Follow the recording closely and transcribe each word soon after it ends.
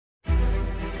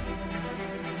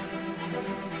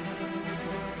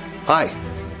Hi,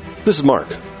 this is Mark.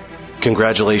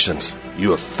 Congratulations,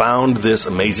 you have found this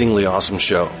amazingly awesome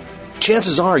show.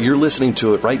 Chances are you're listening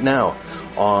to it right now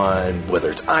on whether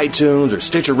it's iTunes or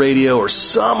Stitcher Radio or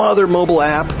some other mobile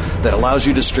app that allows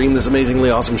you to stream this amazingly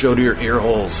awesome show to your ear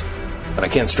holes. And I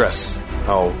can't stress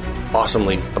how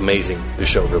awesomely amazing this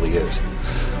show really is.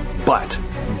 But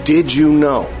did you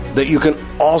know that you can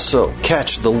also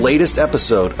catch the latest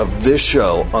episode of this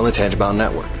show on the Tangibound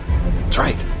Network? That's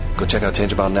right. Go check out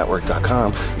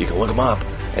TangiboundNetwork.com. You can look them up,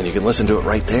 and you can listen to it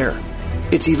right there.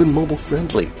 It's even mobile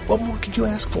friendly. What more could you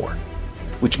ask for?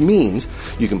 Which means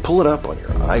you can pull it up on your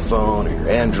iPhone or your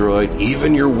Android,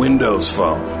 even your Windows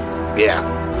phone.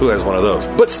 Yeah, who has one of those?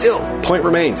 But still, point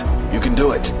remains, you can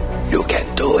do it. You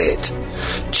can do it.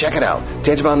 Check it out,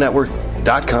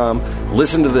 TangiboundNetwork.com.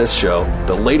 Listen to this show,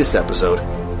 the latest episode,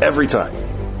 every time.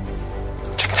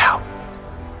 Check it out.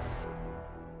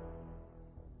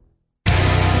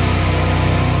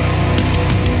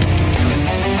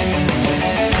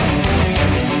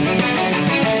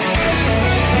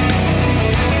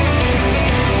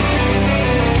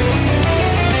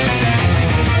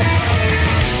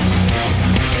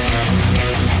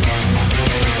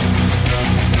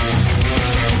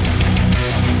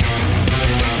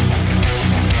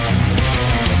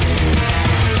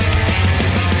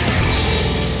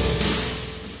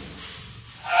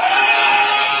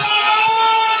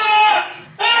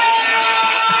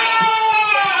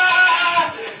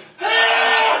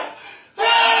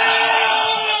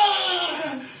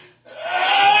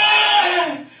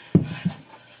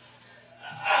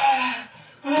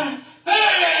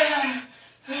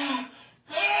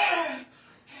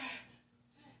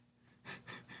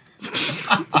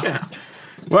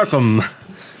 Welcome.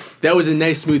 That was a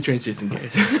nice, smooth transition,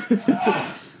 guys.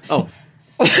 Oh.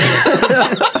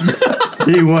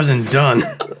 He wasn't done.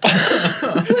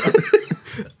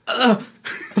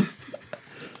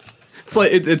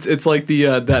 It's like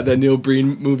the that Neil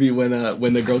Breen movie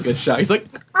when the girl gets shot. He's like,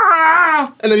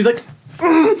 ah! And then he's like,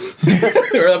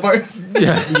 remember that part?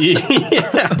 Yeah.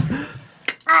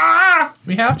 Ah!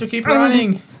 We have to keep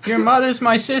running. Your mother's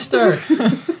my sister.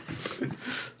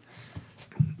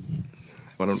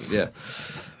 Yeah.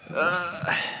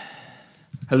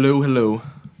 Hello.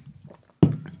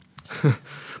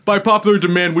 By popular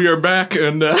demand, we are back,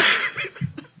 and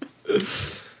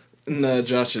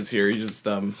Josh is here. He's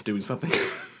just doing something.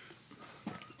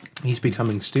 He's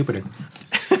becoming stupider.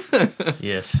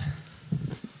 Yes.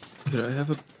 Could I have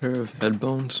a pair of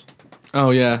headphones? Oh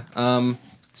yeah. I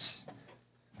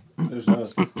I don't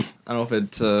know if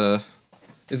it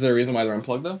is there a reason why they're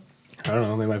unplugged though? don't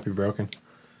know. They might be broken.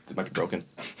 It might be broken.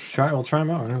 We'll try them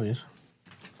out anyways.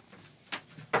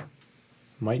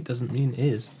 Might doesn't mean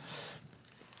is.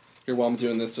 Here, while I'm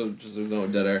doing this, so just there's no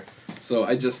dead air. So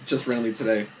I just randomly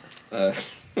today,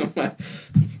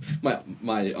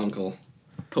 my uncle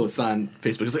posts on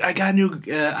Facebook. He's like, I got a new.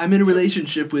 I'm in a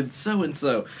relationship with so and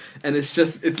so, and it's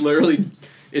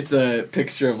a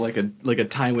picture of like a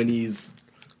Taiwanese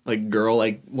like girl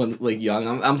like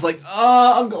young. I'm just like,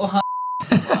 oh, Uncle Han.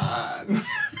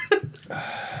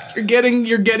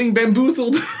 You're getting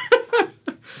bamboozled.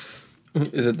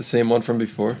 Is it the same one from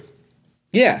before?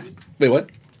 Yeah. Wait, what?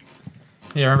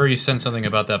 Yeah, I remember you sent something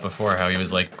about that before, how he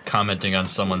was, like, commenting on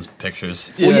someone's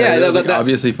pictures. Well, yeah, that was like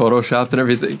obviously photoshopped and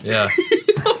everything. Yeah.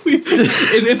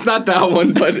 It's not that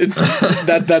one, but it's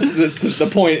that's the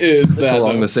point is It's that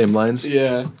along the same lines.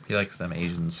 Yeah. He likes them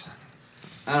Asians.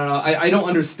 I don't know. I don't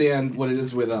understand what it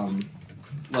is with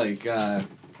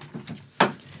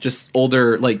just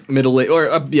older like middle or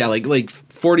like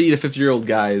 40 to 50-year-old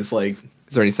guys. Like,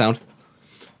 is there any sound?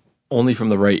 Only from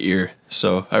the right ear,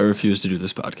 so I refuse to do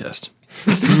this podcast.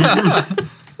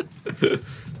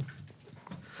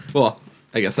 Well,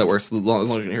 I guess that works as long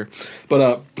as you can hear.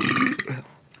 But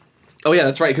oh yeah,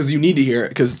 that's right, because you need to hear it,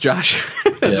 because Josh.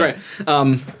 That's right.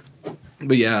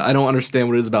 But yeah, I don't understand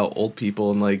what it is about old people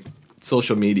and like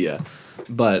social media,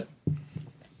 but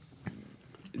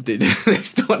they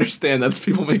still understand that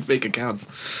people make fake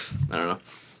accounts. I don't know.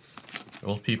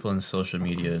 Old people in social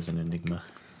media is an enigma.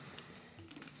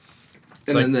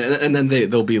 And then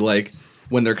they'll be like,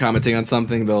 when they're commenting on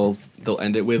something, they'll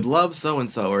end it with "love so and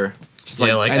so,or just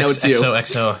Yeah, like I know it's you.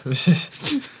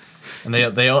 XOXO. And they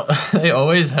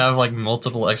always have like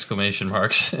multiple exclamation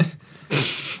marks.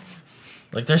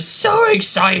 Like they're so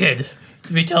excited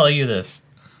to be telling you this.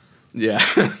 Yeah.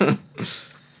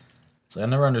 So I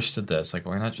never understood this. Like,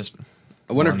 why not just?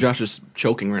 I wonder if Josh is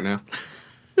choking right now.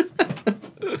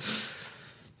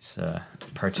 He's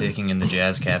partaking in the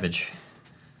jazz cabbage.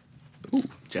 Ooh,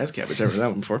 jazz cabbage. I've heard that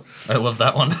one before. I love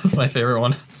that one. That's my favorite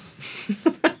one.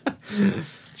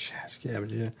 Jazz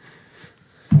cabbage, yeah.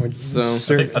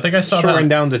 So- I think I saw shortened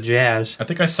that. down to jazz. I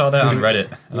think I saw that on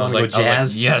Reddit, and I was wanna like, go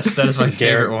jazz? yes, that is my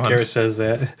favorite one. Garrett says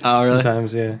that. Oh, really?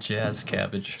 Sometimes, yeah. Jazz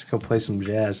cabbage. Go play some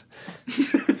jazz.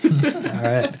 All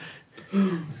right.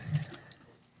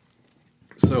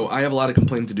 So I have a lot of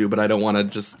complaining to do, but I don't want to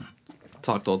just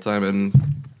talk the whole time and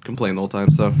complain the whole time.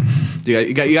 So,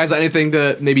 you guys got anything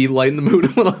to maybe lighten the mood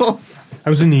a little? I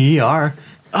was in the ER.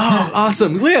 Oh,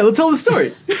 awesome! Yeah, let's tell the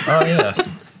story. Oh yeah.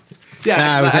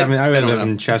 Yeah, I was don't having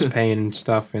know. chest pain and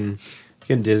stuff and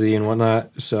getting dizzy and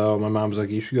whatnot. So my mom was like,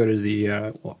 "You should go to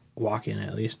the walk-in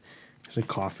at least." I was like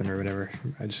coughing or whatever.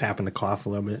 I just happened to cough a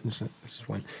little bit and just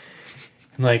went.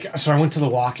 And like, so I went to the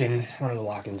walk-in, one of the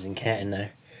walk-ins in Canton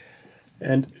there,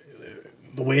 and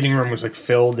the waiting room was like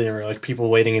filled. There were like people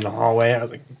waiting in the hallway. I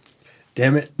was like,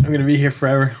 "Damn it, I'm gonna be here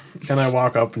forever." And I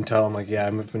walk up and tell them like, "Yeah,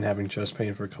 I've been having chest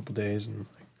pain for a couple days." And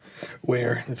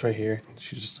where? It's right here.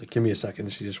 She's just like, give me a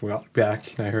second. She just walked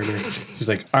back, and I heard her. She's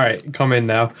like, all right, come in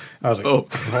now. I was like,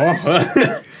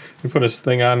 oh. They put this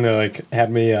thing on, they like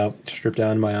had me strip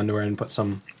down my underwear and put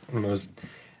some of those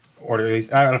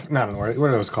orderlies. Not an order. What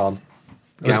are those called?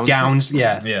 Those gowns.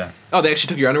 Yeah. Yeah. Oh, they actually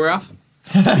took your underwear off?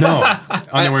 No,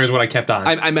 underwear is what I kept on.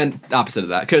 I meant opposite of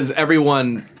that because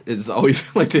everyone is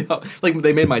always like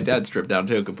they made my dad strip down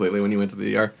too completely when he went to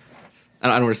the ER. I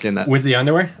don't understand that. With the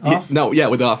underwear off? No,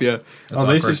 with off, yeah. Oh,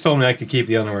 they just told me I could keep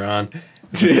the underwear on.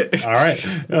 All right.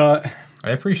 I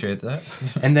appreciate that.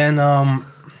 And then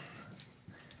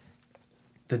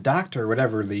the doctor,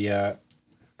 whatever, it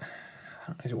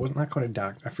was not quite a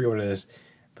doctor. I forget what it is.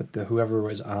 But whoever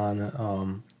was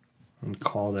on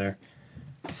call there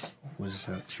was,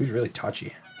 she was really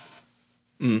touchy.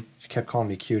 She kept calling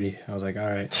me cutie. I was like, all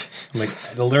right. I'm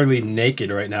like literally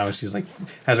naked right now. She's like,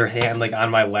 has her hand like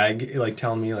on my leg, like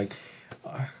telling me like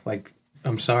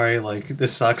I'm sorry, like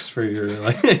this sucks for your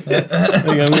like.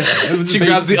 She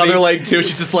grabs the other leg too.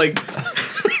 She's just like,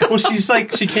 well, she's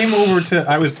like, she came over to.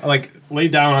 I was like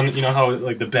laid down on, you know how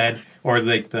like the bed or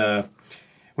like the.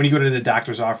 When you go to the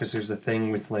doctor's office, there's a thing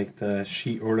with like the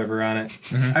sheet or whatever on it.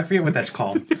 Mm-hmm. I forget what that's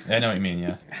called. I know what you mean,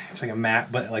 yeah. It's like a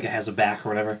mat, but like it has a back or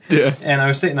whatever. Yeah. And I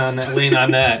was sitting on that, laying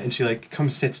on that, and she like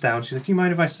comes, sits down. She's like, "You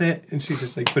mind if I sit?" And she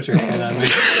just like puts her hand on me.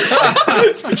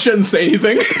 shouldn't say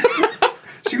anything.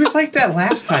 She was like that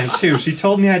last time too. She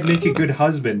told me I'd make a good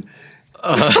husband.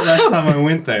 Last time I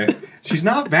went there, she's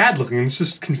not bad looking. It's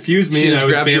just confused me. She and just I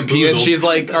was grabs your bamboozled. penis. She's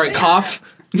like, all right, cough.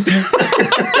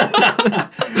 But,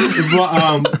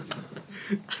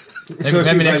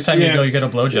 Maybe next time you go, you get a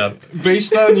blowjob.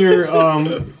 Based on your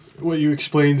what you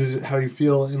explained is how you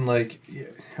feel and like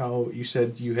how you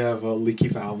said you have leaky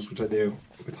valves, which I do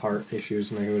with heart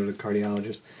issues, and I go to the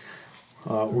cardiologist.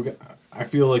 I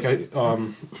feel like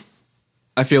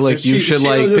I feel like you should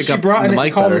pick up the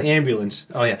mic called better. an ambulance.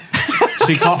 Oh yeah,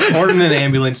 she ordered an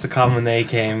ambulance to come, and they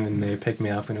came and they picked me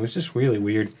up, and it was just really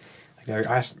weird. Like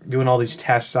they're doing all these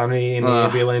tests on me in the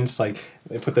ambulance, like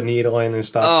they put the needle in and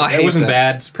stuff. Oh, I it hate wasn't that.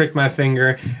 bad. Just pricked my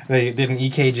finger. They did an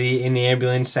EKG in the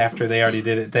ambulance after they already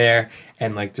did it there,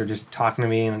 and like they're just talking to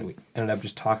me, and we ended up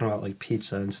just talking about like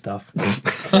pizza and stuff.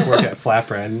 I work at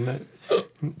Flatbread. And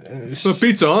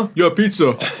Pizza, huh? Yeah,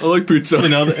 pizza. I like pizza.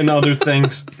 and other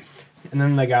things. And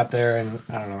then I got there, and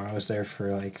I don't know, I was there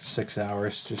for like 6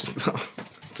 hours, just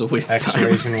It's a waste of time.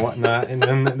 X-rays and whatnot. And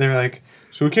then they're like,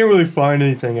 so we can't really find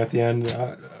anything at the end.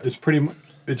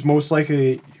 It's most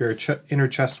likely your inner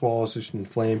chest wall is just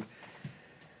inflamed.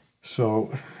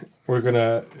 So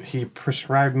he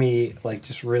prescribed me like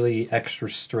just really extra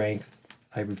strength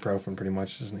ibuprofen, pretty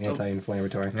much, as an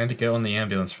anti-inflammatory. You had to go in the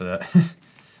ambulance for that.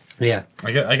 Yeah.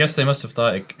 I guess they must have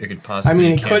thought it could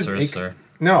possibly be cancerous.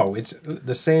 No, it's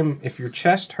the same. If your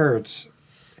chest hurts,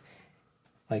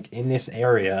 like in this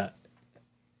area,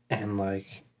 and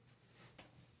like,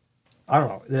 I don't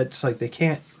know, that's like they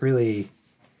can't really.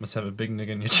 Must have a big nigga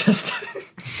in your chest.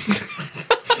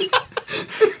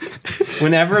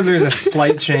 Whenever there's a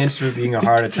slight chance of it being a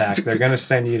heart attack, they're gonna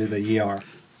send you to the ER.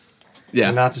 Yeah.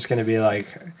 They're not just gonna be like,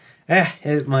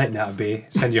 it might not be.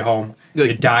 Send you home. Like-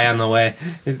 You die on the way.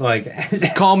 It's like,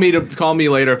 Call me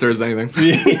later if there's anything.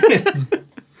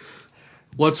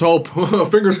 Let's hope.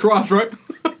 Fingers crossed, right?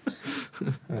 I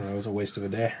don't know, it was a waste of a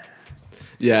day.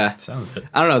 Yeah. Sounds good.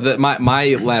 I don't know.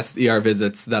 My last ER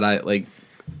visits that I've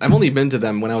only been to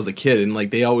them when I was a kid, and like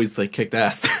they always like kicked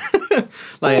ass.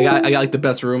 Like I got like the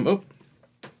best room. Oh,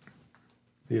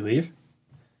 Do you leave?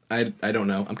 I don't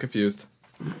know. I'm confused.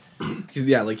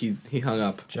 He hung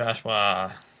up.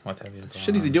 Joshua, what have you done?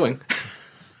 Shit is he doing?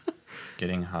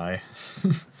 Getting high.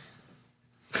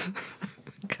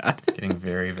 God. Getting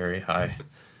very, very high.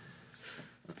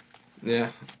 Yeah.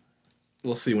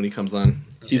 We'll see when he comes on.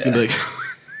 He's gonna be like,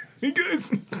 hey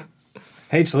guys.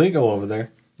 Hey, it's legal over there,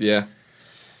 Yeah.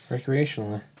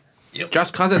 recreationally.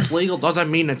 Just because it's legal doesn't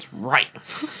mean it's right.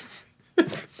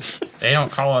 They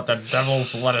don't call it the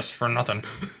devil's lettuce for nothing.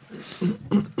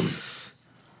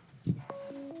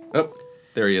 Oh,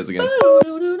 there he is again.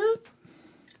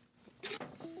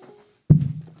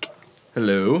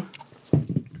 Hello.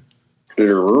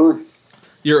 Hello.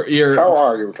 You're. How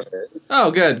are you today?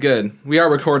 Oh, good. We are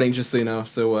recording, just so you know.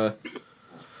 So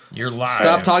You're live.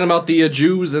 stop talking about the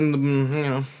Jews and the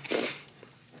No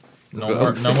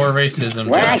more racism,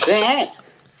 What's Josh. that?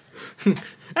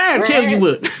 I'll tell you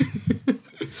what.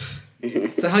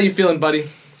 So how you feeling, buddy?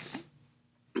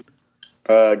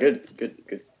 Good.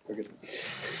 We're good.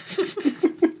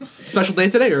 Special day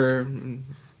today, or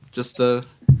just good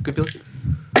feeling?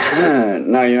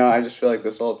 No, I just feel like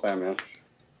this all the time, man.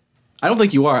 I don't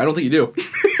think you are. I don't think you do.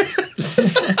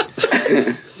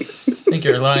 I think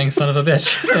you're a lying son of a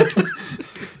bitch.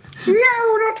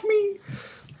 No, not me.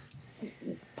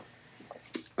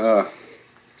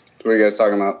 What are you guys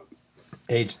talking about?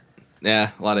 AIDS.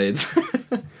 Yeah, a lot of AIDS.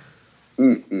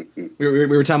 We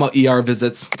were talking about ER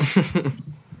visits.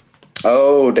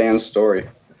 Oh, Dan's story.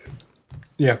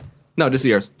 Yeah. No, just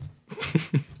ERs.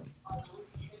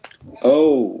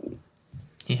 Oh.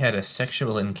 He had a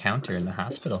sexual encounter in the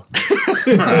hospital.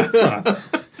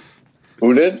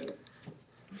 Who did?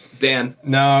 Dan.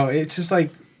 No, it's just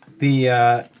like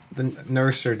the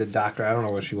nurse or the doctor. I don't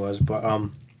know what she was, but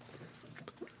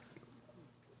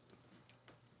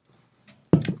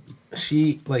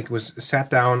she like was sat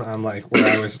down on like where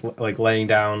I was like laying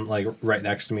down like right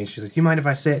next to me. She's like, "You mind if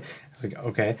I sit?" I was like,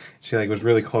 "Okay." She like was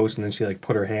really close, and then she like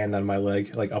put her hand on my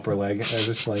leg, like upper leg. I was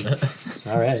just like,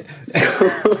 "All right."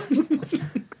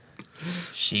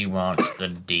 She wants the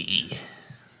D.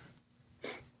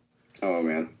 Oh,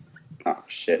 man. Oh,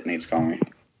 shit. Nate's calling me.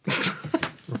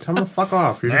 Well, tell him to fuck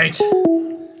off. You're Right.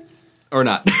 Or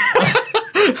not.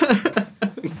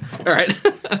 All right.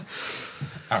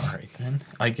 All right, then.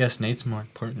 I guess Nate's more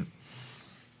important.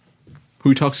 Who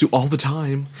he talks to all the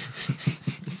time.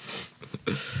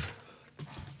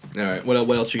 All right. What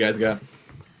else you guys got?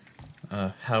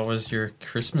 How was your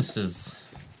Christmases?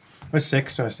 I was sick,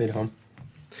 so I stayed home.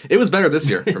 It was better this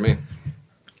year for me.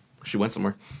 She went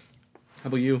somewhere. How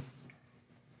about you?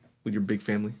 With your big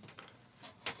family?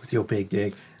 With your big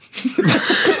dick.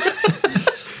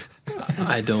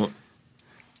 I don't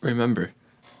remember.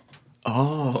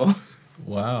 Oh.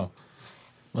 Wow.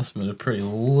 Must have been a pretty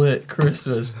lit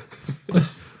Christmas.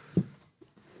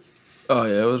 Oh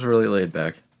yeah, it was really laid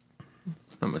back.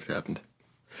 Not much happened.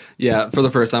 Yeah, for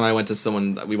the first time we went to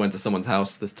someone's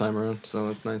house this time around, so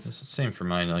that's nice. It's the same for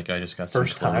mine. Like, I just got some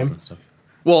First clothes time? and stuff.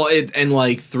 Well, in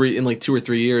like 2 or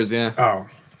 3 years, yeah. Oh.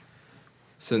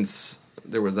 Since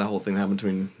there was that whole thing that happened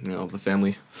between, the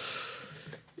family.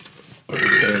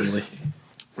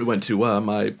 We went to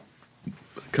my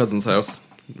cousin's house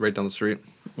right down the street.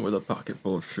 With a pocket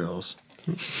full of shells.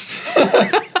 We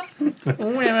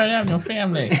don't have no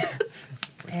family.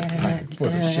 All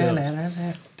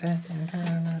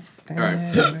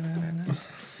right.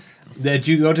 Did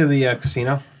you go to the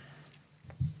casino?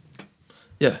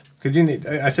 Yeah, Could you?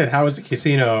 I said, "How was the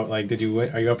casino? Like, did you?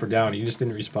 Are you up or down?" You just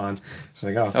didn't respond. It's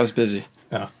like, I oh, was busy.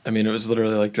 oh. I mean, it was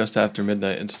literally like just after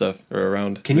midnight and stuff, or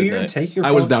around. Can you midnight. even take your?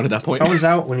 I was down at that point. Phones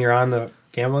out when you're on the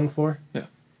gambling floor. Yeah.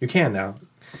 You can now.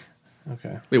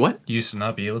 Okay, Wait, what? You used to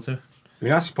not be able to?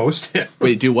 you're not supposed to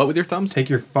Wait, do what with your thumbs? take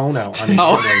your phone out on the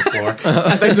Oh. gambling floor.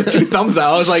 I think the 2 thumbs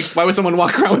out. I was like, why would someone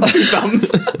walk around with 2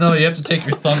 thumbs? No, you have to take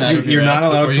your thumb out of your You're not ass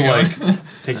allowed before to you go. like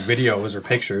take videos or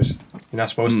pictures. You're not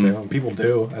supposed to. And people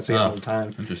do. I see it all Oh. the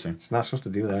time. Interesting. It's not supposed to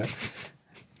do that.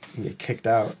 You get kicked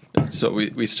out. So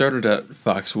we started at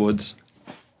Foxwoods.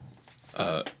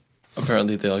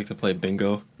 Apparently they like to play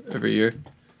bingo every year.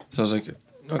 So I was like,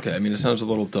 okay, I mean, it sounds a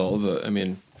little dull, but I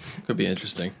mean, it could be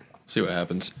interesting. See what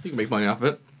happens. You can make money off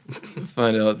it.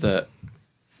 Find out that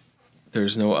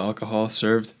there's no alcohol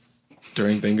served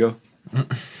during bingo.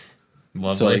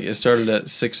 Lovely. So like it started at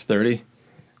 6:30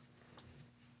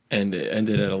 and it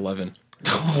ended at 11.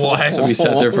 what? So we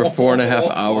sat there for 4.5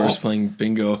 hours playing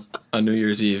bingo on New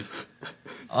Year's Eve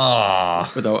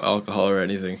Aw, without alcohol or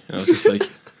anything. And I was just like,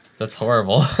 that's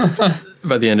horrible.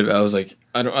 by the end of it, I was like,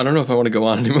 I don't know if I want to go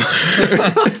on anymore.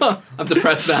 I'm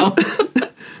depressed now.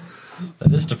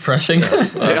 That is depressing.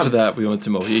 After that, we went to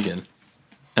Mohegan,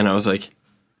 and I was like,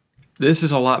 this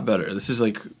is a lot better. This is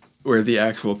like where the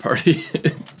actual party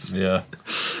is. Yeah.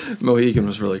 Mohegan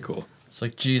was really cool. It's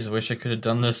like, geez, I wish I could have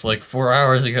done this like 4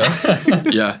 hours ago.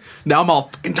 Yeah, Now I'm all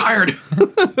fucking tired.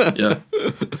 yeah.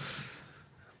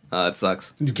 It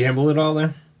sucks. Did you gamble it all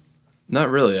there? Not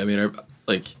really. I mean,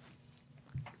 like,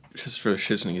 just for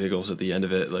shits and giggles at the end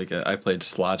of it. Like I played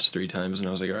slots 3 times, and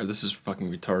I was like, all right, this is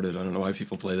fucking retarded. I don't know why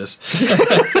people play this.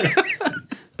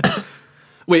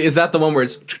 Wait, is that the one where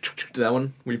it's that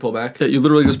one where you pull back? Yeah, you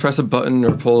literally just press a button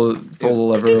or pull the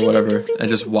lever or whatever, and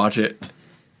just watch it.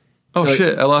 Oh Like-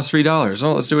 shit! I lost $3.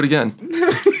 Oh, let's do it again.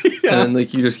 And then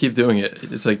like you just keep doing it.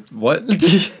 It's like what?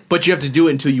 But you have to do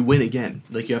it until you win again.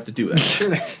 Like you have to do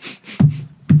that.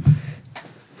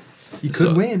 You could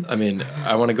So, win. I mean,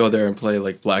 I want to go there and play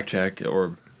like blackjack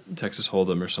or Texas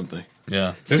Hold'em or something.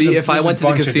 Yeah. See, if I there's a went to the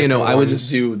bunch of casino, different I would ones.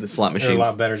 just do the slot They're a machines.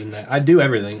 lot better than that. I do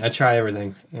everything. I try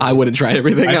everything. I wouldn't try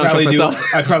everything. I I'd don't trust probably do.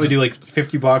 myself. I'd probably do like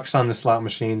 $50 on the slot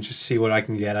machine, just see what I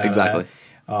can get out Exactly. of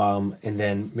that. And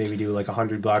then maybe do like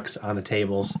 $100 on the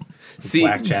tables. with See,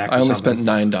 blackjack. Or I only something.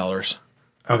 spent $9.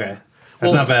 Okay, that's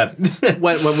Well- not bad.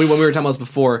 when we were talking about this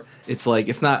before, it's like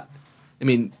it's not. I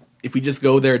mean, if we just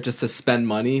go there just to spend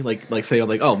money, like say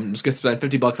like, oh, I'm just gonna spend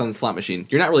 $50 on the slot machine.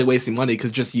 You're not really wasting money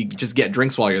because you just get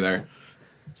drinks while you're there.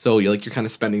 So you're kind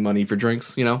of spending money for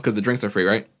drinks, because the drinks are free,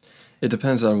 right? It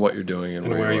depends on what you're doing and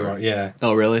And where you are, yeah.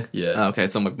 Oh, really? Yeah. Oh, okay,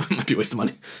 so I might be wasting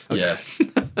money. Okay. Yeah.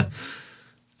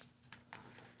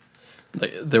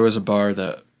 Like there was a bar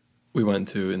that we went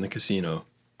to in the casino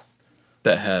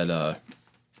that had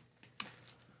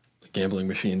gambling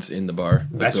machines in the bar.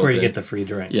 like, That's built where you in. get the free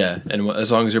drink. Yeah, and as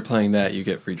long as you're playing that, you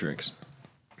get free drinks.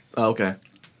 Oh, okay.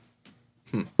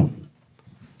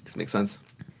 This makes sense.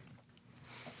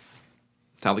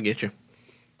 That's how they get you.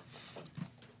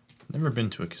 Never been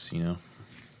to a casino.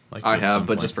 Like I at have, some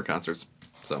but point. just for concerts.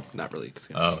 So not really a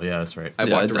casino. Oh yeah, that's right. I've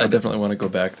Yeah, walked I around. definitely want to go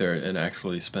back there and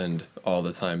actually spend all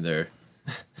the time there.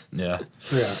 Yeah.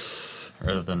 Yeah.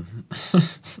 Rather than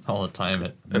all the time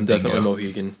at I'm bingo. definitely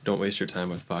Mohegan. Don't waste your time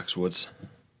with Foxwoods.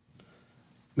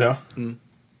 No. No,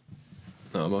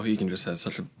 Mohegan just has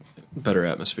such a better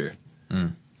atmosphere.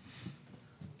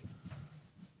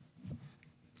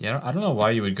 Yeah, I don't know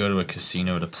why you would go to a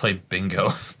casino to play bingo.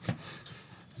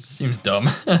 It just seems dumb.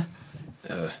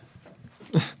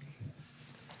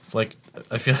 It's like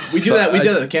I feel. We do that. We did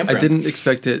it at the campgrounds. I didn't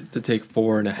expect it to take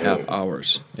 4.5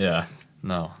 hours. Yeah.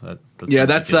 No. That's Yeah,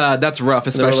 ridiculous. that's rough,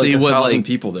 And there were especially like with 1,000 like.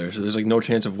 people there, so there's like no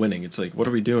chance of winning. It's like, what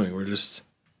are we doing? We're just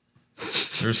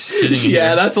We're sitting Yeah,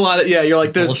 here that's a lot of. Yeah, you're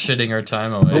like there's. bullshitting our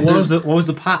time away. But what was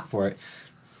the pot for it?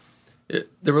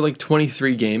 there were like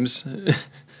 23 games, and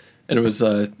it was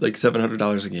like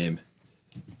 $700 a game,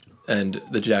 and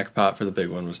the jackpot for the big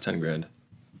one was 10 grand.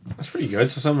 That's pretty good.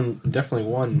 So someone definitely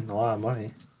won a lot of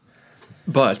money.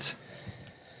 But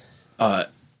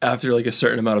after like a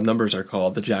certain amount of numbers are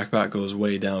called, the jackpot goes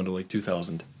way down to like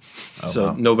 2,000. Oh, So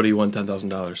wow. nobody won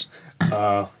 $10,000.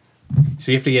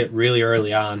 So you have to get really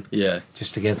early on Yeah,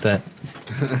 just to get that.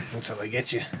 That's how they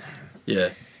get you. yeah.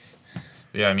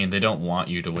 Yeah, I mean they don't want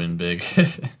you to win big.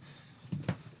 It's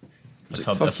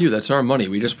like, fuck you, that's our money.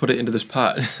 We just put it into this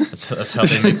pot. That's how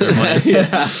they make their money.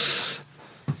 Yeah.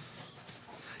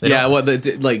 They Yeah, don't-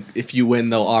 what like if you win,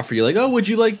 they'll offer you like, oh, would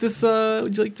you like this?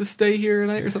 Would you like to stay here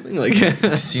tonight or something? Like,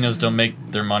 Casinos don't make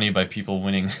their money by people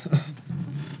winning.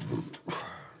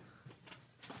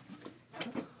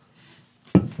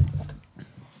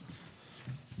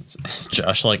 Is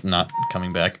Josh like not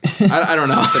coming back? I don't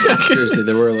know. Seriously,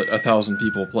 there were like 1,000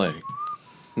 people playing.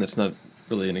 And that's not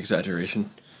really an exaggeration.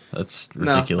 That's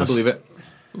No, I ridiculous. believe it.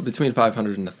 Between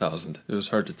 500 and 1,000. It was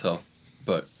hard to tell.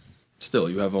 But still,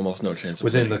 you have almost no chance of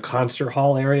Was it in winning. the concert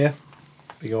hall area?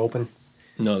 Big open.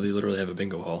 No, they literally have a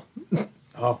bingo hall.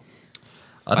 Oh,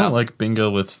 I don't like bingo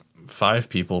with 5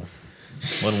 people,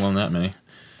 let alone that many.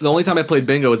 The only time I played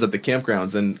bingo was at the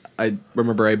campgrounds, and I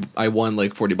remember I won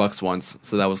like $40 once,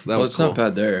 so that was Well, was it's cool. not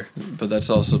bad there, but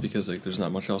that's also because like there's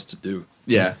not much else to do.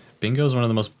 Yeah, Bingo is one of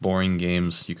the most boring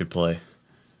games you could play.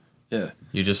 Yeah.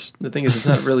 You just The thing is, it's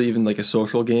not really even like a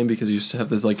social game because you just have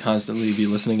to like constantly be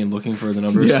listening and looking for the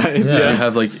numbers. Yeah, And yeah. You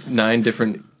have like 9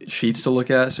 different sheets to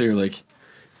look at, so you're like,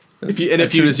 if you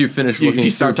as soon as you finish you looking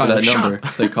start through for that talking, number,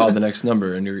 they call the next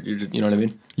number, and you're you know what I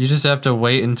mean? you just have to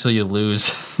wait until you lose,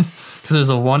 because there's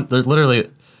literally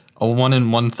a 1 in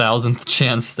 1,000th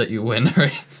chance that you win.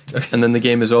 Right? And then the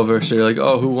game is over, so you're like,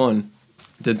 oh, who won?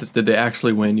 Did they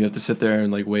actually win? You have to sit there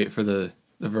and like wait for the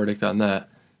verdict on that,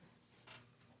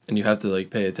 and you have to like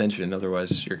pay attention,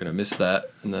 otherwise you're gonna miss that,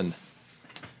 and then.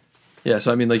 Yeah,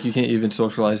 so I mean, like, you can't even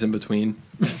socialize in between.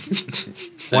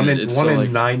 one And in it's one so, in like-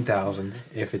 9,000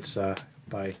 if it's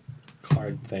by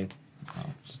card thing.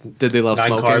 did they allow 9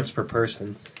 smoking? cards per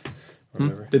person. Or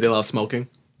whatever. Did they allow smoking,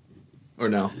 or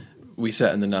no? We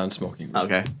sat in the non-smoking room.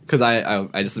 Okay, because I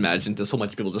just imagined just a whole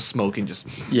bunch of people just smoking, just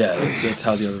Yeah, that's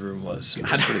how the other room was. It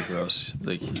was pretty gross.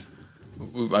 Like,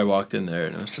 I walked in there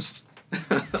and it was just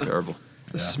terrible.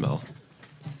 The smell.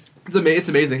 It's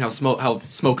amazing how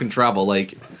smoke can travel.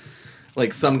 Like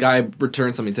some guy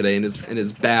returned something today, and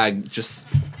his bag just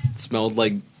smelled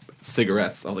like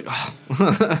cigarettes. I was like,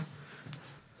 oh.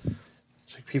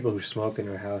 It's like people who smoke in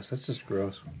their house. That's just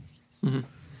gross. Mm-hmm.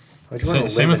 Like, you wanna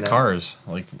Same live with in a- cars.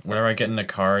 Like whenever I get in a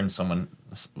car and someone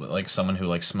who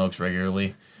like smokes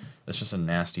regularly, that's just a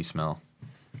nasty smell.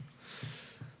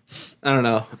 I don't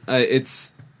know.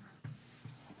 It's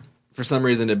for some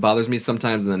reason it bothers me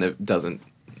sometimes, and then it doesn't.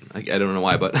 I don't know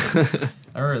why, but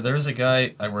I remember there was a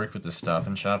guy I worked with at Stop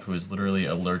and Shop who was literally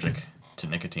allergic to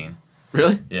nicotine.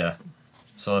 really. Yeah.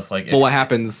 So if Well, what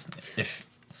happens?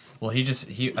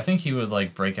 He I think he would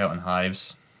like break out in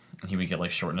hives, and he would get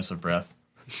like shortness of breath.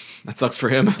 That sucks for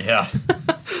him. Yeah.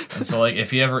 And so like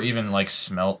if he ever even like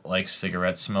smelt like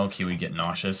cigarette smoke, he would get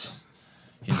nauseous.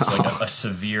 He's like a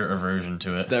severe aversion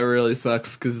to it. That really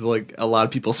sucks because like a lot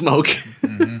of people smoke.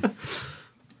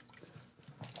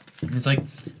 It's like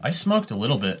I smoked a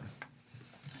little bit,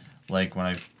 like when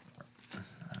I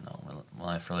don't know when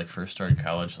I first started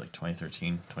college, like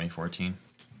 2013, 2014,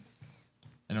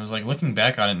 and it was like looking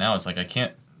back on it now, it's like I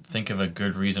can't think of a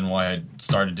good reason why I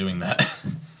started doing that.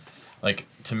 Like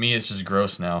to me, it's just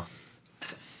gross now.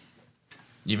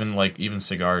 Even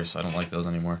cigars, I don't like those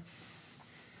anymore.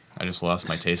 I just lost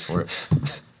my taste for it.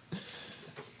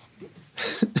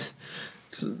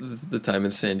 So the time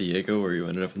in San Diego where you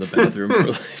ended up in the bathroom for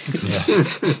like, Yeah.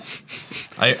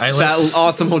 I That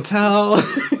awesome hotel.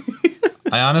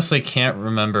 I honestly can't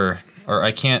remember, or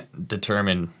I can't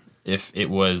determine if it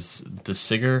was the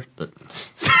cigar.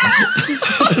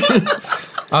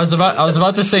 I was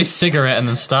about to say cigarette and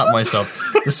then stop myself.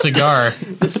 The cigar.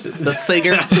 The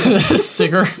cigar. The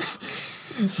cigar.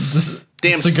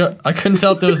 Damn. Cigar. I couldn't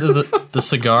tell if it was the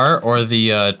cigar or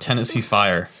the Tennessee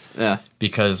Fire, Yeah,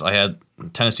 because I had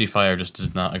Tennessee Fire just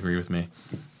did not agree with me.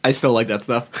 I still like that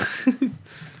stuff.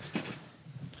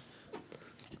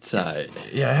 it's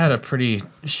Yeah, I had a pretty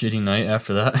shitty night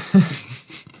after that.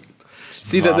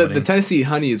 See, the Vomiting. Tennessee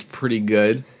honey is pretty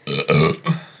good,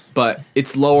 but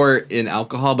it's lower in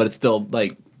alcohol, but it's still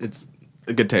like it's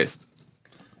a good taste.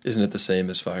 isn't it the same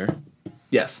as fire?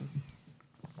 Yes,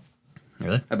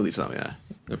 Really? I believe so. Yeah,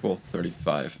 They're both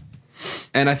 35.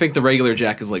 and I think the regular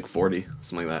Jack is like 40,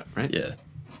 something like that, right? Yeah.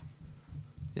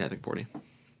 Yeah, I think 40.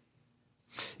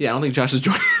 Yeah, I don't think Josh is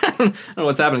joining. I don't know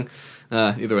what's happening.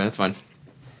 Either way, that's fine.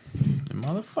 The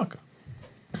motherfucker.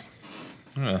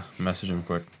 I'm gonna message him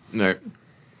quick. All right.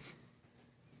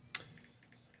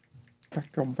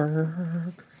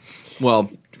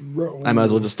 Well, I might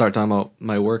as well just start talking about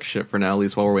my work shit for now, at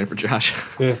least while we're waiting for Josh,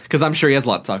 Yeah. because I'm sure he has a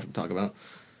lot to talk about.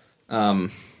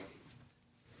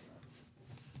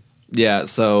 Yeah.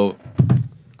 So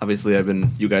obviously,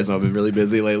 you guys know I've been really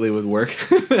busy lately with work.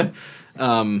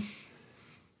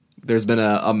 There's been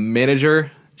a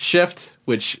manager shift,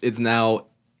 which is now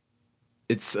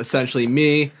it's essentially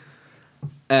me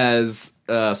as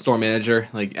a store manager,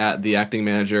 like at the acting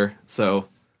manager. So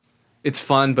it's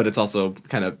fun, but it's also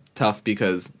kind of tough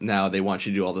because now they want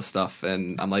you to do all this stuff,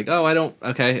 and I'm like, oh, I don't,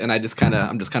 okay, and I'm just kind of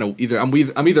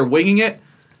I'm either winging it,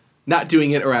 not doing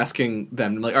it, or asking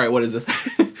them like, all right, what is this?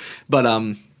 but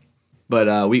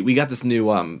we got this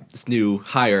new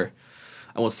hire.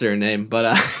 I won't say her name,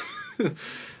 but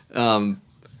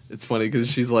it's funny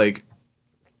because she's like,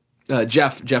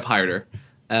 Jeff hired her,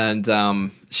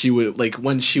 and she would like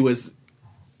when she was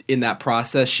in that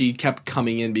process, she kept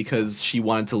coming in because she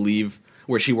wanted to leave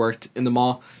where she worked in the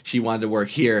mall. She wanted to work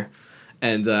here,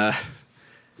 and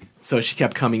so she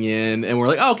kept coming in, and we're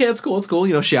like, oh, okay, that's cool, it's cool.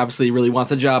 You know, she obviously really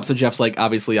wants a job, so Jeff's like,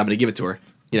 obviously, I'm gonna give it to her.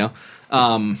 You know,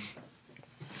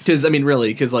 because I mean,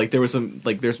 really, because like there was some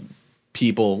like there's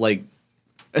people like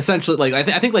essentially like I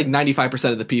think like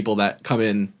 95% of the people that come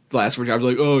in ask for jobs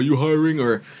like, oh, you hiring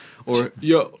or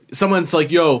yo, someone's like,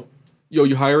 yo,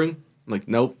 you hiring? I'm like,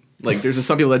 nope. Like there's just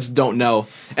some people that just don't know,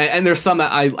 and there's some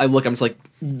that I look, I'm just like,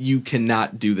 you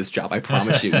cannot do this job. I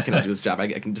promise you cannot do this job. I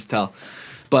can just tell.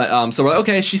 But so we're like,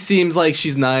 okay, she seems like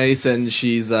she's nice and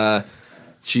she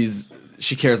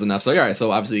cares enough. So all right,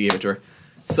 so obviously you gave it to her.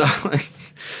 So like,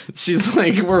 she's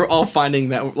like, we're all finding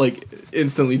that like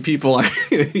instantly people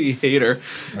hate her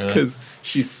because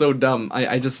she's so dumb.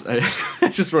 I just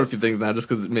wrote a few things now just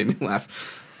because it made me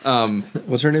laugh.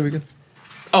 What's her name again?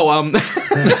 Oh,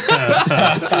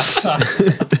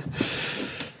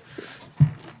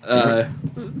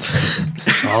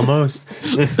 Almost.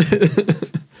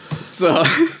 So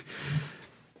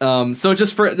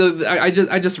just for I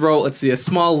just wrote, let's see, a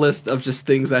small list of just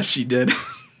things that she did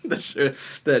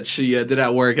that she did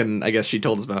at work, and I guess she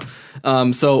told us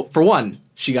about. So for one,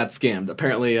 she got scammed.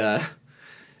 Apparently,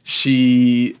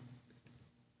 she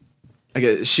I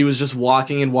guess she was just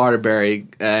walking in Waterbury,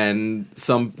 and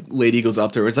some lady goes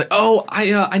up to her. It's like, "Oh,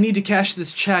 I need to cash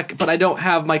this check, but I don't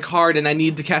have my card, and I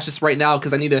need to cash this right now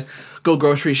because I need to go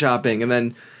grocery shopping."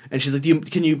 And she's like, "Do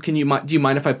you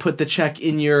mind if I put the check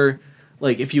in your,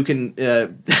 like, if you can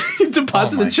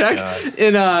deposit the check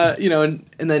in and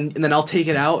then I'll take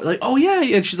it out." Like, "Oh yeah,"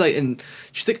 and she's like,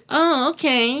 "Oh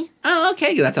okay,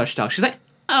 That's how she talks. She's like,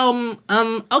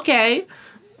 okay."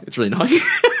 It's really annoying.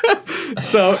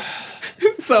 So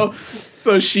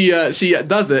she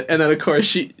does it, and then of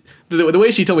course the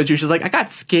way she told me to, she's like, "I got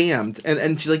scammed,"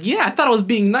 and she's like, "Yeah, I thought I was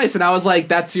being nice," and I was like,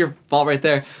 "That's your fault right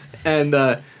there," and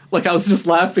like I was just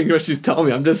laughing when she's telling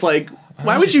me. I'm just like,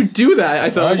 "Why would you do that?" I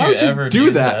said, "Why would you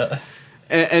do that?"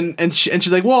 And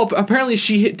she's like, "Well, apparently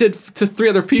she did to 3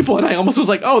 other people," and I almost was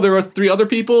like, "Oh, there was 3 other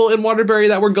people in Waterbury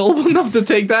that were gullible enough to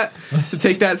take that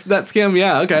scam."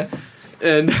 Yeah, okay,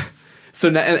 and so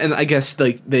now, and I guess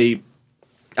like they.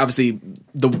 Obviously,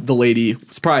 the lady,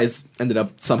 surprise, ended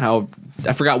up somehow,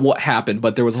 I forgot what happened,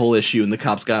 but there was a whole issue and the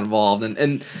cops got involved.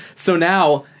 And so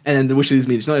now, and which leads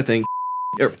me to another thing.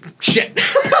 Shit.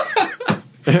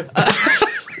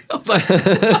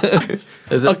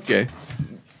 Is it? Okay.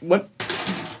 What?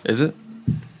 Is it?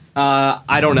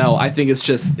 I don't know. I think it's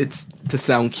to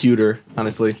sound cuter,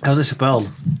 honestly. How's it spelled?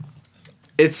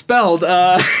 It's spelled,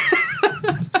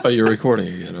 Oh, you're recording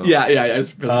again. Oh. Yeah.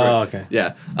 Oh, okay.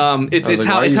 Yeah. It's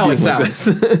how it sounds.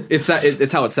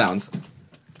 It's how it sounds.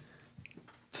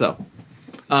 So,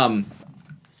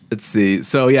 let's see.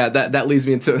 So yeah, that leads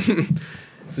me into.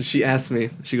 So she asked me.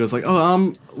 She goes like,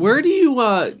 "Oh, where do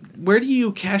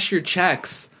you cash your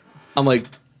checks?" I'm like,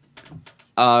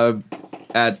 at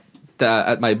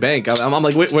my bank. I'm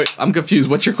like, wait, I'm confused.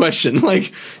 What's your question?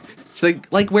 Like, she's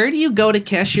like, where do you go to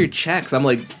cash your checks? I'm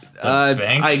like.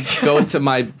 Bank? I go to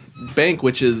my bank,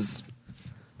 which is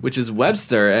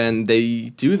Webster, and they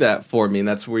do that for me, and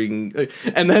that's where you can.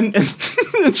 And then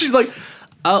and she's like,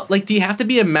 "Oh, like, do you have to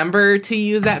be a member to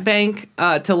use that bank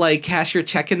to like cash your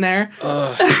check in there?"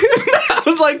 I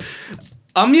was like,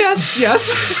 yes.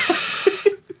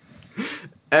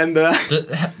 And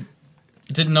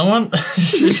did no one?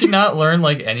 Did she not learn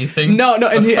like anything? No,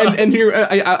 and here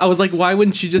I was like, "Why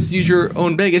wouldn't you just use your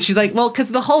own bank?" And she's like, "Well,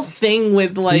 because the whole thing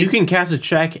with like You can cash a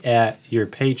check at your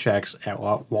paychecks at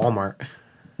Walmart.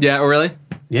 yeah, oh really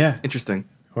Yeah. interesting."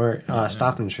 Or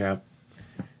Stop and Shop.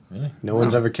 Really? No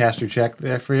one's ever cashed your check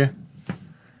there for you?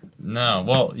 No.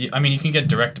 Well, I mean, you can get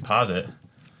direct deposit,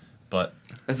 but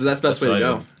That's the best way to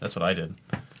go. That's what I did.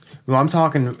 Well, I'm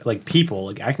talking like people.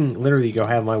 Like I can literally go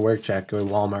have my work check, go to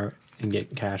Walmart, and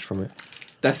get cash from it.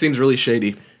 That seems really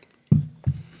shady.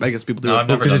 I guess people do No, it. I've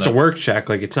never Because done it's a that. work check.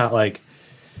 Like it's not like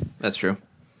That's true.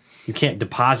 you can't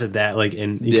deposit that. Like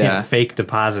and you Yeah. can't fake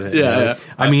deposit it. Yeah, Like, yeah.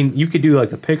 I mean, you could do like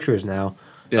the pictures now.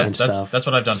 Yeah. and stuff. That's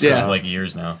what I've done for Yeah. like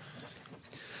years now.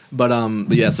 But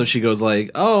yeah, so she goes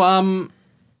like, "Oh,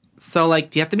 so like,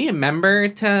 do you have to be a member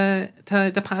to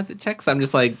deposit checks?" I'm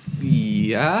just like,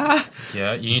 "Yeah."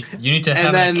 Yeah, you need to And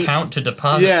have then- an account to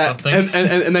deposit Yeah, something.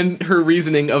 and then her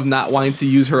reasoning of not wanting to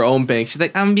use her own bank, she's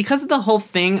like, because of the whole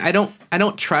thing, I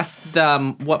don't trust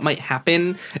what might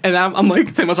happen, and I'm like,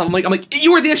 saying myself, I'm like,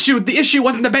 you were the issue. The issue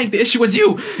wasn't the bank. The issue was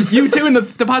you doing the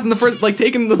deposit in the first, like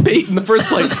taking the bait in the first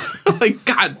place. Like,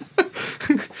 God.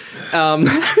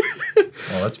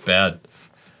 Well, that's bad.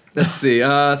 Let's see.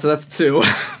 So that's 2.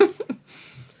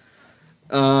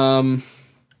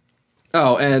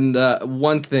 Oh, and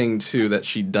one thing too that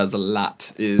she does a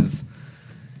lot is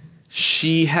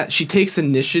she takes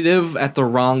initiative at the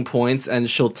wrong points, and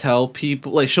she'll tell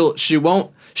people like she'll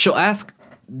ask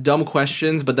dumb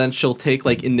questions, but then she'll take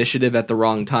like initiative at the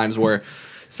wrong times where.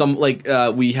 Some like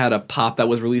we had a pop that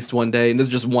was released one day, and this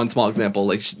is just one small example.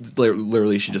 Like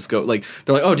literally, she just go like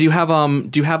they're like, "Oh, do you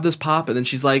have this pop?" And then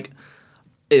she's like,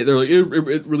 they're like,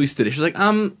 it released today. She's like,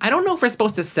 I don't know if we're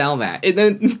supposed to sell that. And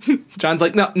then John's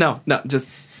like, no, just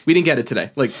we didn't get it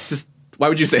today. Like, just why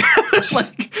would you say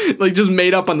that? like just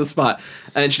made up on the spot.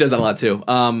 And she does that a lot too.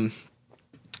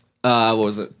 What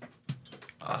was it?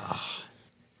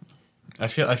 I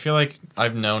feel like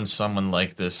I've known someone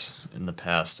like this in the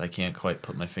past. I can't quite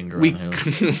put my finger We on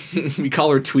who. we call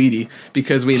her Tweety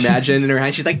because we imagine in her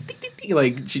hand she's like tick, tick, tick,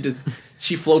 like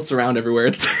she floats around everywhere.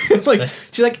 It's like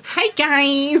she's like, "Hi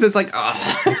guys." It's like,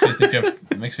 oh.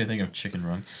 It makes me think of Chicken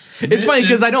Run. It's funny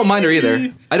because I don't mind her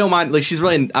either. I don't mind, like, she's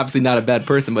really obviously not a bad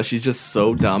person, but she's just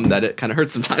so dumb that it kind of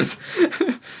hurts sometimes.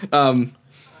 Well,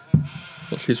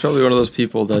 she's probably one of those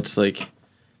people that's like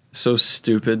so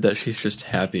stupid that she's just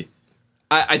happy.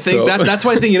 I think So- that's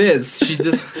what I think it is. She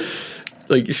just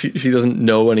Like she doesn't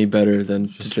know any better than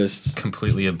to just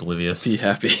Completely oblivious. be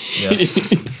happy. Yeah.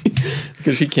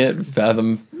 Because she can't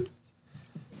fathom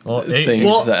Well, things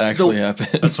Well, that actually the- happen.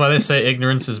 that's why they say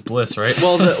ignorance is bliss, right?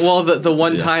 The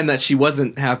one Yeah. time that she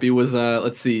wasn't happy was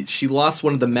let's see, she lost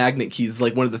one of the magnet keys,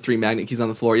 like one of the 3 magnet keys on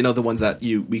the floor. You know, the ones that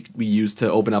we use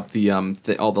to open up the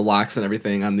all the locks and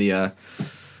everything on the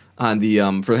for the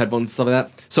headphones and stuff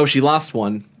like that. So she lost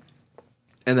one,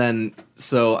 and then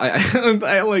so I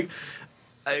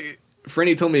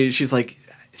Franny told me, she's like,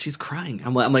 she's crying.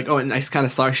 I'm like, oh, and I just kind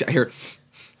of saw her. I hear.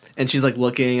 And she's like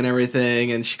looking and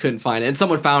everything, and she couldn't find it. And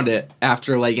someone found it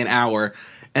after like an hour.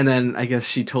 And then I guess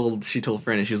she told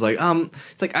Franny, she was like,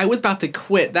 it's like I was about to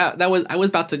quit. I was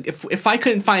about to, if I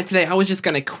couldn't find it today, I was just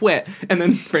gonna quit. And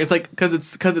then Franny's like, cause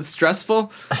it's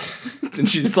stressful. And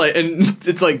she's like, and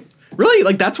it's like, really,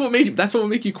 like that's what would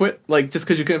make you quit, like just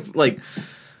cause you couldn't, like,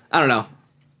 I don't know.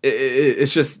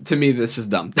 It's just, to me, that's just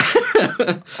dumb.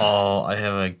 Oh,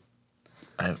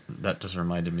 that just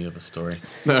reminded me of a story.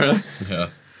 No, really? Yeah.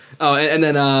 Oh, and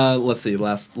then let's see,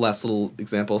 last little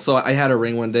example. So I had a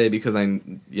ring one day because it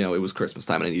was Christmas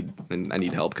time and I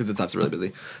need help because it's absolutely really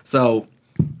busy. So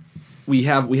we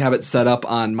have it set up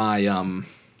on my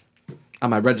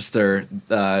register.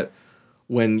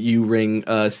 When you ring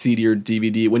a CD or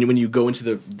DVD, when you go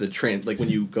into the train, like when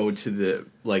you go to the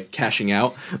like cashing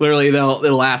out, literally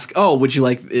it'll ask, oh, would you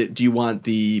like it, do you want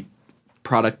the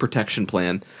product protection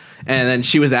plan? And then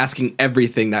she was asking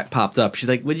everything that popped up. She's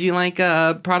like, would you like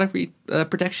a product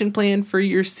protection plan for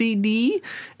your CD?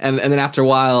 And then after a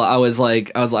while, I was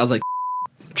like,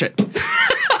 shit.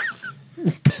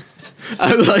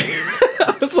 I was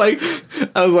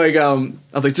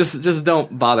like, just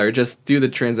don't bother. Just do the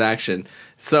transaction.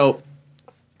 So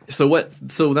what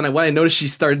I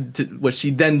noticed what she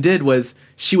then did was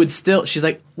she's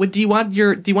like, what do you want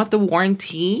the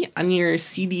warranty on your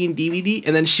CD and DVD?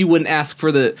 And then she wouldn't ask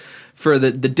for the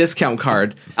discount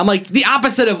card. I'm like, the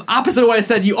opposite of what I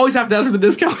said. You always have to ask for the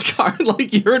discount card.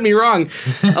 Like, you heard me wrong.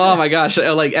 Oh my gosh.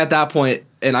 Like at that point,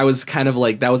 and I was kind of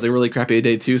like, that was a really crappy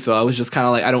day too. So I was just kind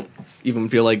of like, I don't even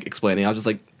feel like explaining. I was just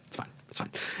like, it's fine.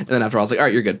 And then after I was like, all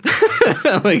right, you're good.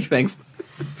 Like, thanks.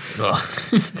 Oh.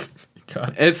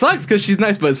 God. It sucks because she's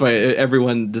nice, but it's funny.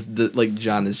 Everyone just like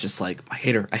John is just like, I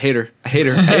hate her. Oh,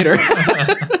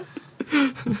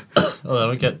 that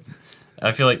would get.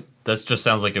 I feel like that just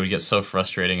sounds like it would get so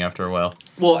frustrating after a while.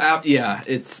 Well, yeah,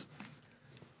 it's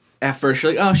at first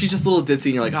you're like, oh, she's just a little ditzy,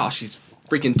 and you're like, oh, she's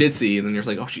freaking ditzy, and then you're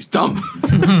just like, oh, she's dumb.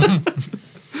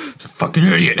 She's a fucking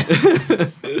idiot.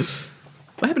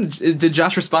 What happened? Did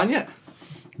Josh respond yet?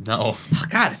 No, Oh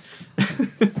God.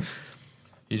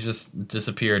 he just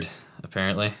disappeared.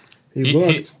 Apparently, He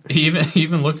looked. he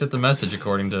even looked at the message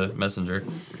according to Messenger.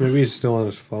 Maybe he's still on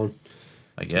his phone.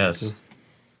 I guess. What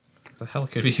the hell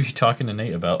could he be talking to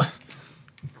Nate about?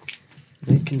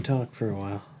 They can talk for a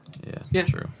while. Yeah,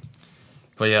 true.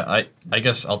 But yeah, I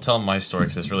guess I'll tell my story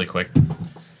because it's really quick.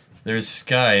 There's this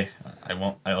guy.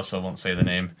 I also won't say the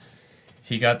name.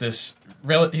 He got this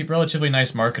relatively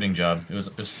nice marketing job. It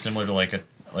was similar to like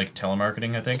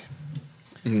telemarketing, I think.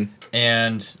 Mm-hmm.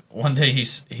 And one day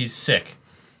he's sick,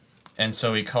 and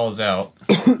so he calls out.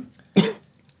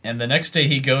 And the next day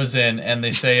he goes in, and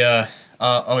they say,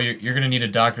 "Oh, you're gonna need a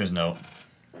doctor's note."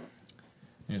 And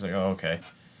he's like, "Oh, okay."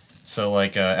 So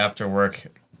like after work,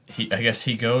 I guess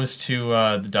he goes to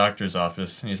the doctor's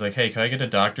office, and he's like, "Hey, can I get a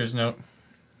doctor's note?"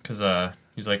 Because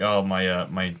he's like, "Oh,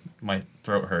 my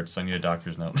throat hurts. I need a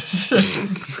doctor's note."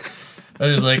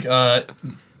 And he's like,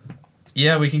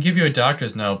 "Yeah, we can give you a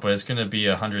doctor's note, but it's gonna be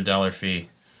 $100 fee.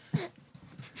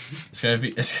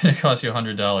 It's gonna cost you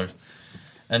 $100."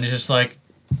 And he's just like,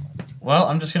 "Well,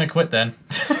 I'm just gonna quit then."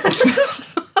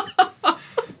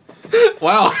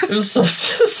 Wow. It was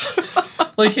just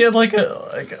like he had like a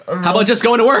How about just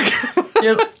going to work?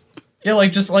 yeah,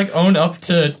 like just like own up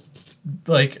to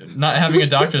like not having a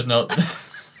doctor's note.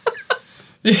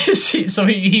 So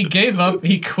he gave up.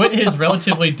 He quit his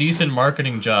relatively decent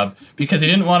marketing job because he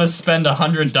didn't want to spend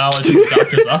 $100 in the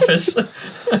doctor's office.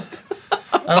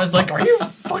 I was like, "Are you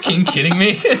fucking kidding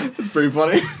me?" It's pretty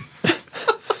funny.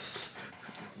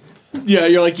 Yeah,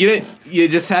 you're like, you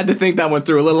just had to think that one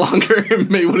through a little longer and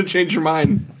maybe would have changed your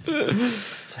mind.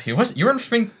 So you weren't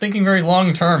thinking very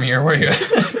long term here, were you?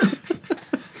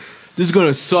 This is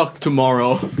gonna suck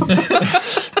tomorrow.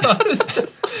 I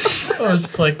was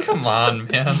just like, come on,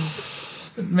 man.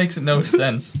 It makes no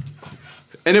sense.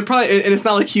 And it's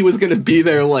not like he was gonna be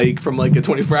there like from like a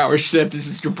 24-hour shift. It's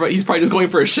just he's probably just going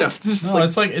for a shift. It's just No,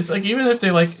 it's like even if they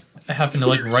like happen to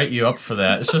like write you up for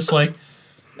that, it's just like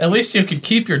at least you could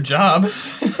keep your job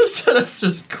instead of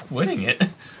just quitting it.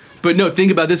 But no,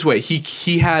 think about it this way.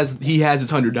 He has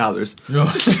his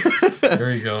 $100.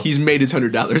 There you go. He's made his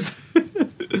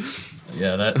 $100.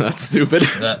 Yeah, That's stupid.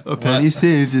 that A penny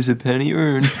saved is a penny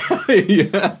earned.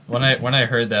 Yeah. when I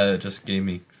heard that, it just gave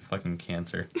me fucking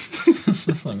cancer. It's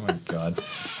just like, oh my god.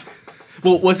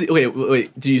 Well, was it?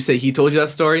 Wait. Do you say he told you that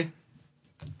story?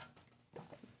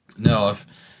 No,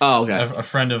 Oh, okay. a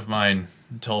friend of mine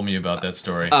told me about that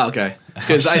story. Oh, okay.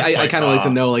 Because I was just I like, kind of like to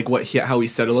 "Ah." know like how he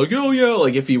said it. Like, oh yeah,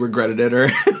 like if he regretted it or.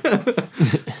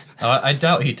 I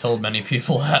doubt he told many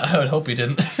people that. I would hope he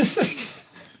didn't.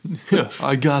 Yeah,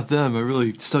 I got them. I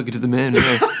really stuck it to the man.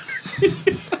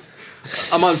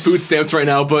 I'm on food stamps right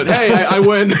now, but hey, I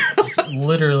win.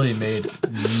 Literally made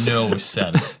no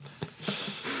sense.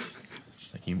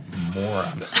 It's like, you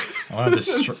moron. I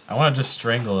want to just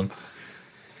strangle him.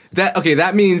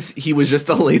 That means he was just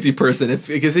a lazy person.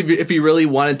 Because if he really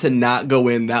wanted to not go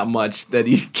in that much, that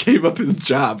he gave up his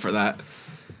job for that.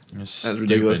 That's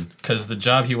ridiculous. Because the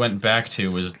job he went back to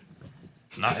was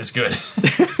not as good.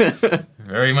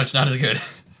 Very much not as good.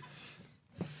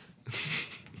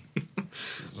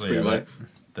 So, pretty funny.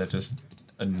 that just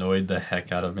annoyed the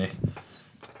heck out of me.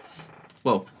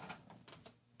 Whoa.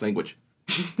 Language.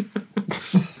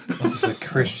 This is a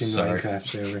Christian Sorry. Minecraft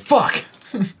server. Fuck.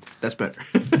 That's better.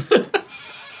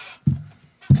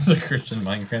 It's a Christian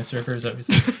Minecraft server, is that what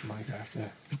you said? Minecraft, yeah.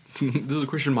 This is a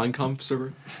Christian Minecraft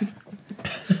server.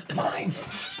 Mine.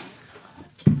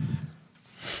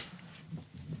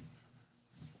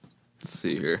 Let's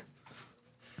see here.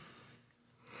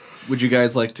 Would you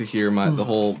guys like to hear the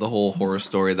whole horror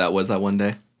story that was that one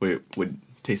day? Would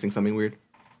tasting something weird?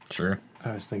 Sure.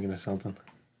 I was thinking of something.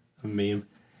 A meme.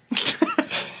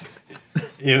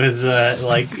 It was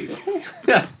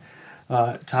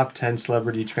top 10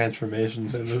 celebrity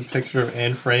transformations. It was a picture of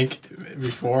Anne Frank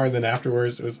before, and then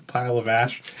afterwards it was a pile of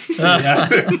ash. Yeah.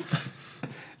 It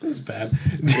was bad.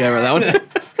 Yeah, remember that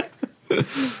one?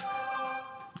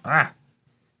 Ah.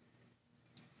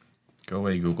 Go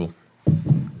away, Google.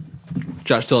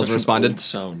 Josh still hasn't responded.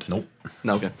 Sound. Nope.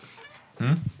 No, okay.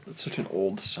 That's such an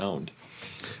old sound.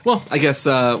 Well, I guess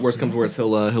worst comes to worst,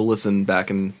 he'll listen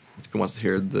back and if he wants to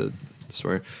hear the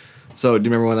story. So, do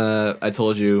you remember when I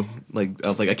told you, like, I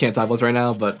was like, I can't talk about this right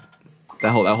now, but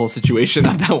that whole situation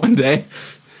of that one day.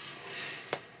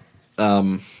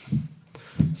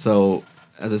 So,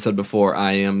 as I said before,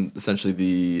 I am essentially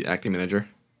the acting manager.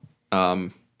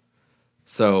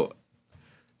 So,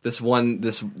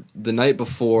 the night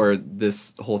before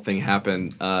this whole thing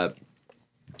happened,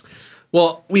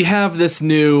 well, we have this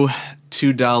new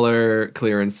 $2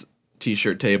 clearance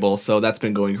T-shirt table, so that's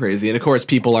been going crazy. And of course,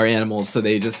 people are animals, so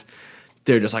they're just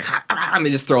like, and they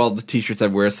just throw all the T-shirts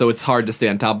everywhere. So it's hard to stay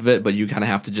on top of it, but you kind of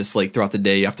have to just like throughout the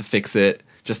day, you have to fix it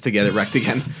just to get it wrecked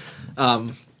again.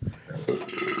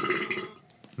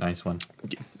 Nice one.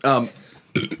 And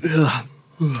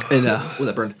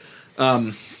that burned.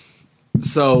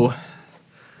 So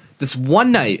this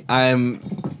one night,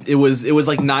 it was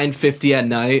like 9:50 at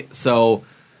night, so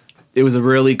it was a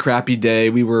really crappy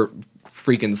day. We were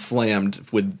freaking slammed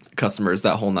with customers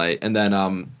that whole night, and then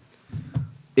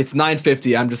it's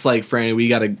 9:50. I'm just like, Franny, we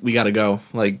gotta go.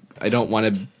 Like, I don't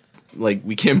want to. Like,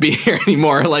 we can't be here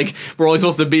anymore. Like, we're only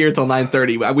supposed to be here till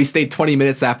 9:30. We stayed 20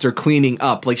 minutes after cleaning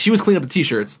up. Like, she was cleaning up the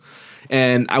T-shirts,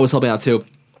 and I was helping out too.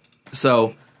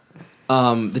 So,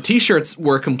 the T-shirts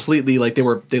were completely like they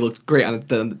looked great on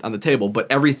the table, but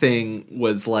everything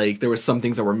was like there were some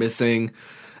things that were missing,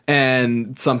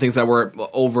 and some things that were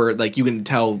over. Like, you can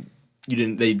tell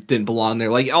they didn't belong there.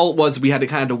 Like, all it was, we had to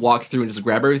kind of walk through and just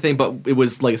grab everything. But it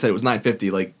was, like I said, it was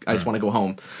 9:50. Like, I just want to go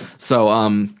home.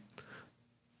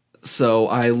 So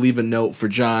I leave a note for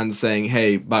John saying,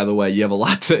 "Hey, by the way, you have a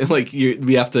lot to like.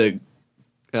 We have to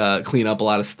clean up a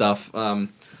lot of stuff."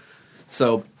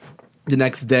 So the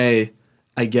next day,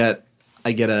 I get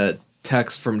a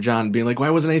text from John being like,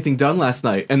 "Why wasn't anything done last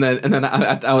night?" And then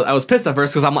I was pissed at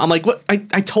first because I'm like, "What? I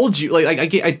told you. Like,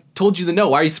 I told you to know.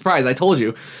 Why are you surprised? I told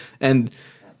you." And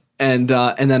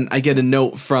then I get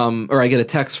I get a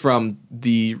text from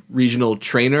the regional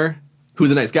trainer,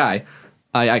 who's a nice guy.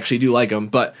 I actually do like him,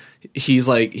 but he's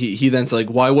like, he then said, like,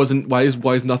 why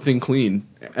is nothing clean?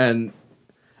 And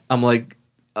I'm like,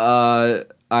 and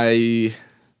I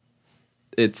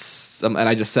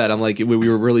just said, I'm like, we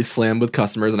were really slammed with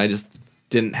customers, and I just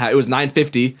didn't have. It was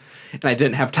 9:50, and I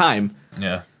didn't have time.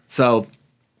 Yeah. So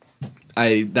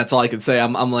that's all I could say.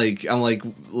 I'm like I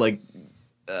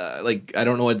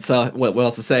don't know what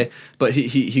else to say. But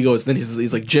he goes, then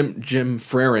he's like, Jim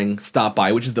Frering stopped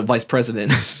by, which is the vice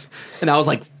president. And I was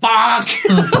like, fuck.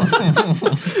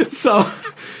 so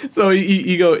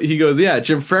he goes, yeah,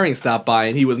 Jim Frering stopped by,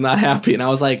 and he was not happy. And I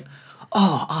was like,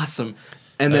 oh, awesome.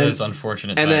 And That then is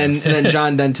unfortunate. and then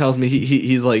John then tells me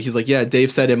he's like, yeah,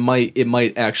 Dave said it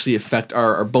might actually affect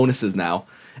our bonuses now.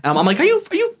 And I'm like, are you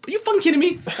fucking kidding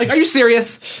me? Like, are you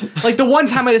serious? Like, the one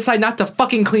time I decide not to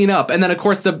fucking clean up, and then of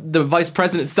course the vice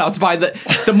president stops by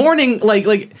the morning,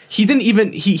 like he didn't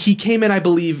even he came in, I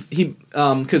believe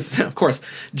because of course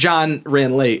John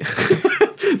ran late.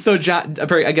 So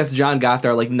I guess John got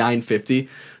there at like 9:50.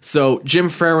 So Jim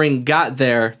Frering got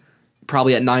there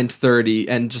probably at 9:30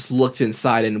 and just looked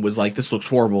inside and was like, this looks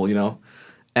horrible, you know?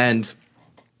 And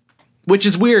which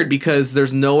is weird because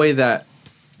there's no way that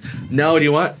no, do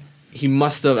you want? He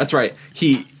must have. That's right.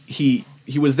 He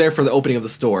was there for the opening of the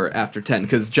store after 10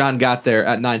 because John got there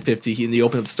at 9:50. He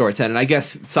opened up the store at 10, and I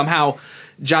guess somehow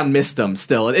John missed him.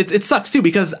 Still, it sucks too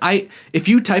because if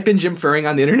you type in Jim Frering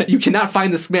on the internet, you cannot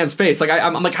find this man's face. Like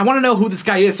I'm like, I want to know who this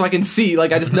guy is so I can see.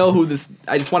 Like I just know who this.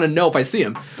 I just want to know if I see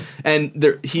him,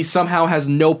 and he somehow has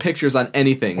no pictures on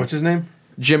anything. What's his name?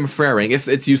 Jim Frering.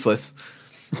 It's useless.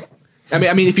 I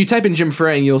mean, if you type in Jim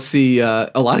Frering, you'll see a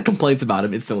lot of complaints about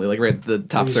him instantly, like right at the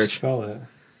top How do you search. Spell it.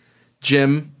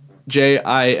 Jim, Jim,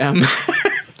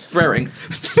 Frering.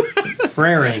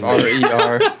 Frering.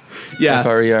 RER. Yeah.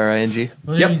 FRERING.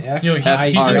 Well, Yep. you know, he's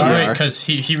in the F-R-E-R. right because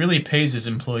he really pays his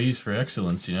employees for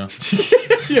excellence. You know.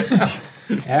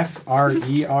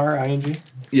 Frering.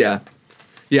 Yeah.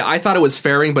 Yeah, I thought it was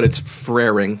Frering, but it's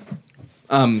Frering.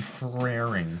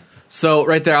 Frering. So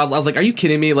right there, I was like, are you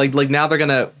kidding me? Like now they're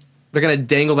gonna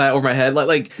dangle that over my head.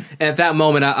 Like and at that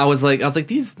moment, I was like,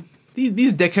 these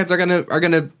dickheads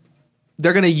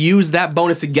they're gonna use that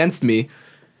bonus against me.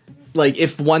 Like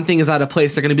if one thing is out of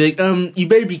place, they're gonna be like, you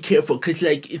better be careful because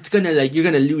like it's gonna like you're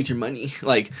gonna lose your money.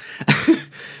 Like,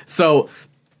 so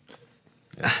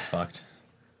That's fucked.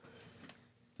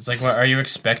 It's like, what, are you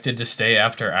expected to stay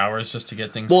after hours just to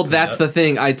get things? well, cleaned that's up? the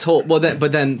thing. I told but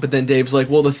then Dave's like,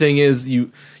 well, the thing is,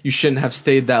 you shouldn't have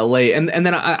stayed that late. And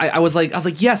then I was like,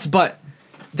 yes, but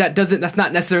that's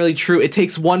not necessarily true. It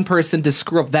takes one person to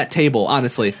screw up that table.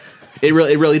 Honestly, it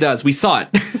really does. We saw it.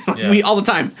 Yeah. We see it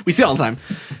all the time.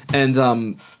 And I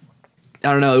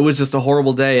don't know. It was just a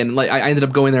horrible day. And like I ended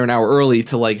up going there an hour early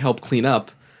to like help clean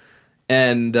up.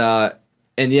 And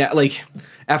yeah, like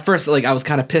at first, like I was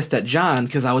kind of pissed at John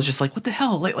because I was just like, what the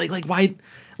hell? Like why?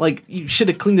 Like you should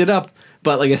have cleaned it up.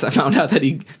 But I guess I found out that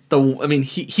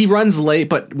he runs late,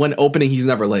 but when opening he's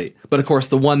never late. But of course,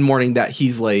 the one morning that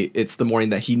he's late, it's the morning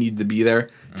that he needed to be there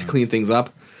to clean things up.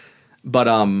 But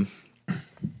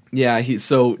yeah,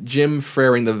 so Jim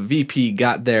Frering, the VP,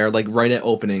 got there like right at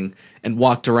opening and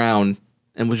walked around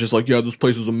and was just like, yeah, this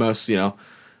place was a mess, you know.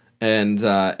 And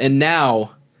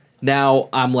now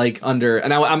I'm like under,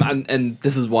 and I'm and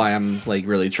this is why I'm like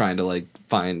really trying to like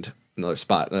find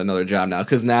another job now,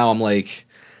 because now I'm like,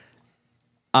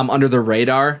 I'm under the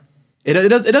radar. It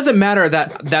doesn't matter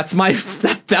that's my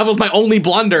that was my only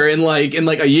blunder in like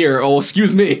a year. Oh,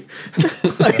 excuse me.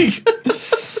 Fuck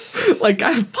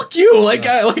you.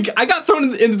 I got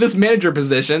thrown into this manager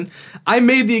position. I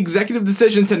made the executive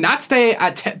decision to not stay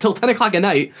till 10 o'clock at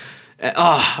night.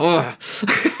 Yeah,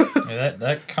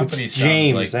 that company It's sounds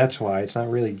James. like That's why it's not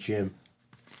really Jim.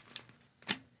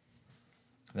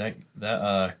 that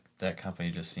company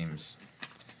just seems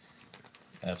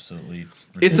absolutely.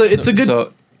 It's ridiculous. a good.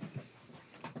 So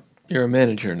you're a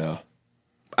manager now.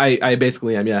 I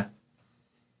basically am. Yeah.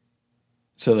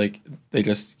 So like they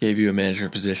just gave you a manager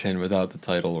position without the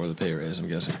title or the pay raise, I'm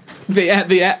guessing. They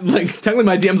like technically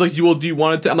my DM's like, do you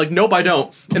want it to? I'm like, nope, I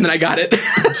don't. And then I got it.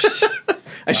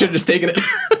 I should have just taken it.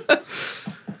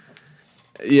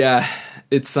 Yeah,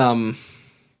 it's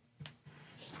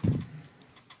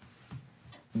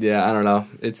yeah, I don't know.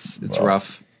 It's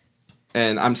rough.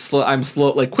 And I'm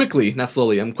slow like quickly, not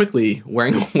slowly. I'm quickly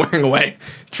wearing away.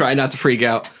 Try not to freak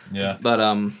out. Yeah. But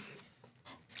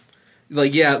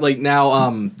like yeah, like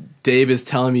now Dave is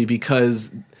telling me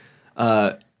because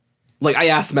like I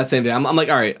asked him that same day. I'm like,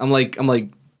 all right. I'm like,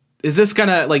 is this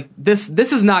gonna like this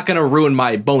is not gonna ruin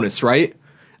my bonus, right?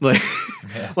 Like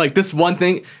Yeah. like this one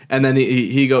thing. And then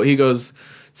he goes,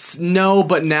 no,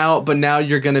 but now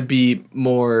you're gonna be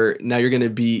more. Now you're gonna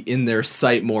be in their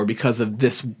sight more because of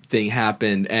this thing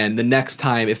happened. And the next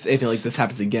time, if anything like this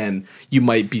happens again, you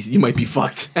might be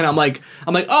fucked. And I'm like,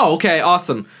 oh, okay,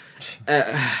 awesome.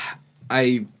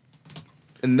 And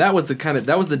that was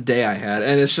the day I had,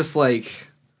 and it's just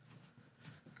like,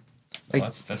 Well,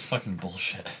 that's fucking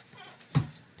bullshit.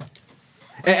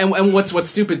 and what's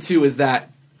stupid too is that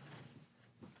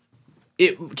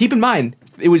keep in mind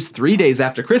it was 3 days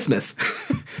after Christmas.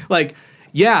 Like,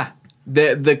 yeah,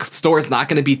 the store is not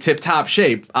going to be tip top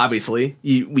shape. Obviously,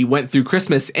 we went through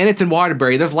Christmas, and it's in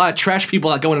Waterbury. There's a lot of trash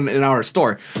people that go in our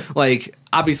store. Like,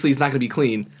 obviously, it's not going to be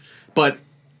clean, but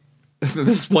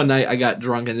this one night I got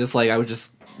drunk and just like I was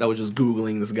just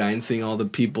Googling this guy and seeing all the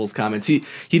people's comments. He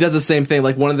does the same thing.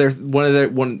 Like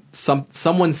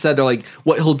someone said they're like,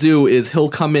 what he'll do is he'll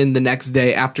come in the next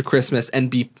day after Christmas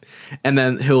and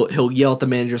then he'll yell at the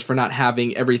managers for not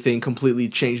having everything completely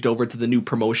changed over to the new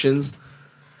promotions.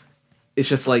 It's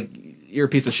just like, you're a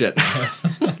piece of shit.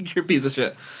 You're a piece of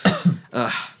shit.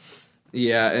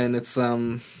 Yeah, and it's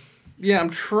I'm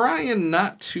trying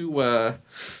not to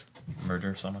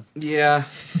Murder someone. Yeah.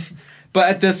 But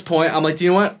at this point, I'm like, do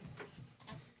you know what?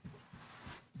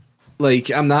 Like,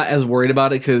 I'm not as worried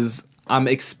about it because I'm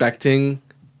expecting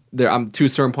I'm to a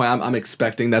certain point, I'm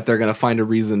expecting that they're gonna find a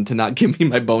reason to not give me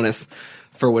my bonus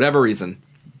for whatever reason.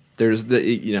 There's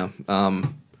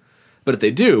but if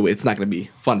they do, it's not gonna be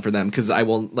fun for them because I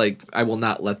will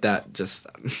not let that just.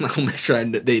 I'll make sure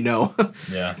they know.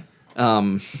 Yeah.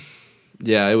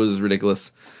 Yeah, it was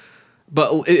ridiculous.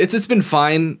 But it's been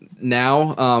fine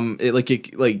now. It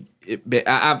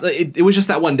was just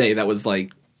that one day that was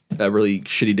like a really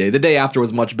shitty day. The day after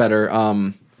was much better.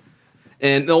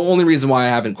 And the only reason why I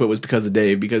haven't quit was because of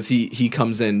Dave, because he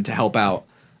comes in to help out.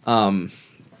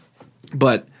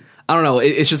 But I don't know.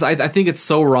 It's just I think it's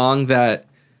so wrong that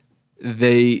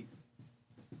they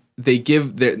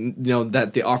give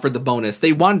that they offered the bonus.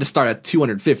 They wanted to start at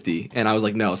 250, and I was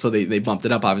like no. So they bumped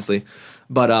it up obviously.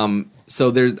 But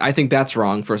so I think that's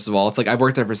wrong. First of all, it's like I've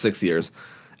worked there for 6 years,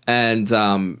 and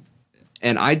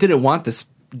I didn't want this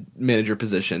manager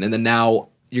position, and then now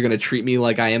you're gonna treat me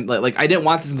like I am like I didn't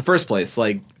want this in the first place.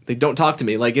 Like they don't talk to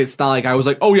me. Like it's not like I was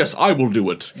like, oh yes, I will do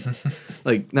it.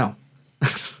 Like no.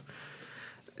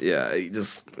 Yeah, I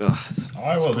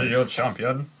will be your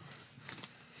champion.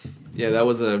 Yeah, that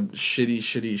was a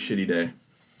shitty day.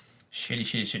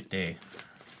 Shitty day.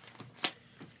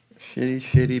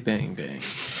 Shitty bang bang.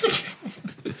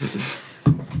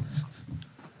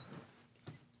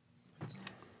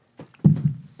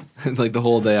 Like the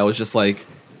whole day, I was just like,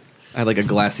 I had like a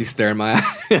glassy stare in my eye.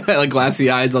 I had like glassy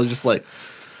eyes. I was just like,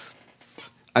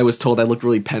 I was told I looked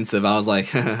really pensive. I was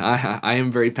like, I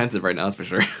am very pensive right now, that's for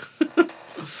sure.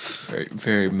 Very,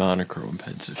 very monochrome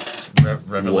pensive.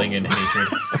 Reveling in hatred.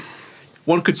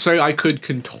 One could say I could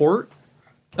contort.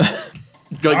 Like,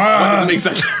 what doesn't make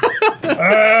sense?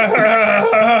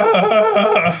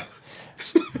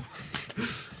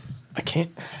 I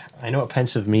can't. I know what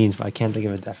pensive means, but I can't think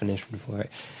of a definition for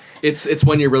it. It's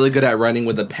when you're really good at writing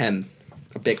with a pen,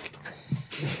 a bic.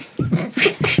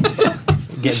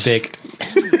 Get big.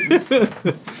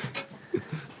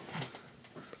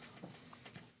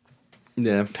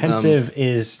 Yeah, Pensive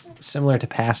is similar to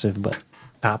passive, but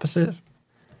opposite.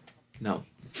 No.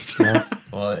 No?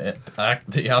 Well,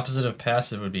 the opposite of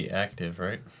passive would be active,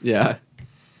 right? Yeah.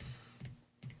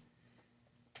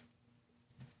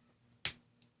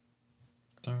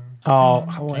 Oh,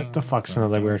 what the fuck's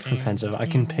another word for pensive? I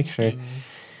can picture.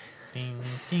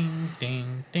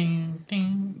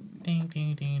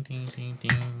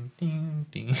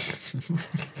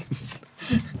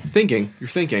 Thinking. You're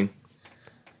thinking.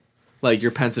 Like,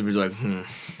 you're pensive, you're like,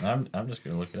 I'm just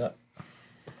gonna look it up.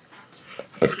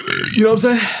 You know what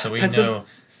I'm saying? So we Pensive? know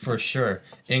for sure.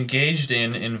 Engaged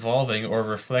in, involving, or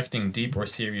reflecting deep or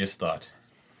serious thought.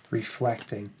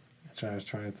 Reflecting. That's what I was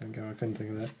trying to think of. I couldn't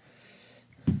think of that.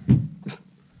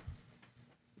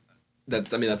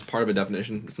 That's part of a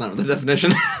definition. It's not the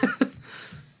definition.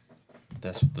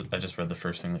 I just read the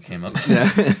first thing that came up. Yeah.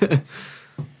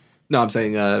 No, I'm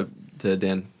saying to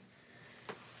Dan.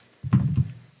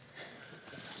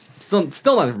 Still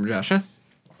nothing from Josh, huh?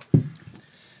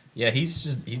 Yeah,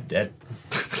 he's dead.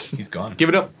 He's gone. Give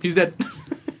it up. He's dead.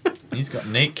 He's gone.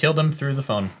 Nate killed him through the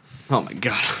phone. Oh my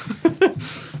god.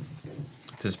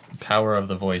 It's his power of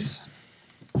the voice.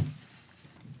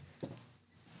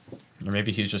 Or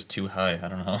maybe he's just too high. I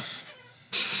don't know.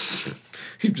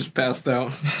 He just passed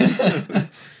out.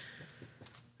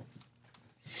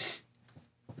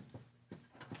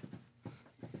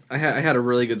 I had a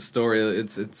really good story.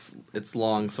 It's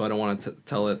long, so I don't want to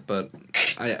tell it. But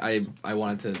I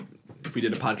wanted to. If we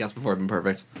did a podcast before, it'd been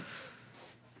perfect.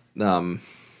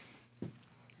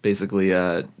 Basically,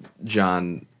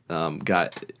 John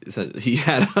he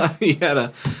had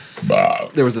a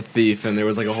there was a thief, and there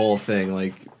was like a whole thing.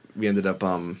 Like we ended up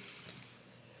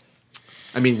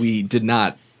we did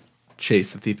not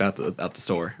chase the thief out the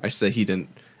store. I should say he didn't,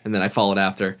 and then I followed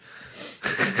after.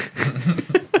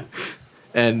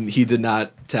 And he did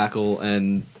not tackle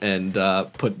and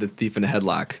put the thief in a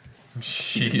headlock.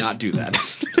 He did not do that.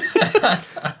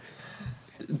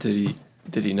 Did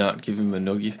he not give him a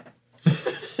noogie?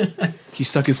 He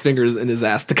stuck his fingers in his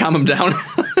ass to calm him down.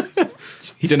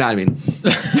 He did not,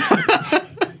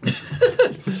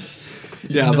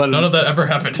 Yeah, but none of that ever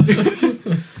happened.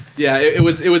 yeah, it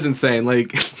was insane.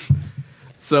 Like,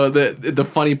 so the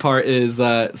funny part is,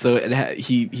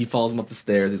 he follows him up the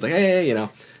stairs. He's like, hey, you know,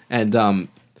 and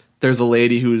there's a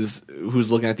lady who's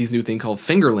looking at these new thing called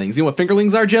fingerlings. You know what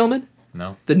fingerlings are, gentlemen?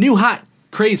 No. The new hot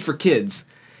craze for kids.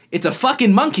 It's a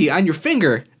fucking monkey on your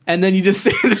finger, and then you just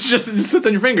it just sits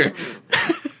on your finger.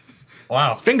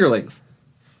 Wow. Fingerlings.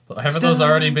 Haven't those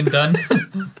already been done?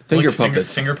 Finger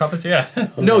puppets. Finger puppets, yeah.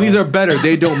 No, these are better.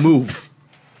 They don't move.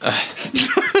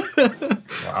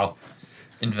 Wow.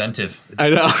 Inventive. I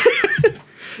know.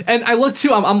 And I look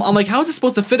too. I'm like, how is this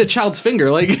supposed to fit a child's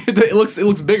finger? Like it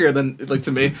looks bigger than like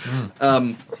to me.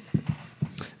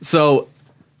 So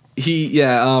he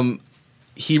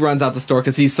runs out the store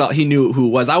because he knew who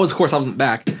it was. I wasn't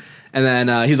back, and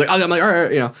then he's like, I'm like, all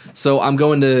right, you know. So I'm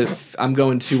going to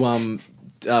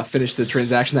finish the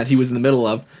transaction that he was in the middle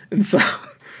of, and so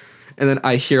and then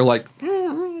I hear I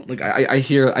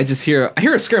hear a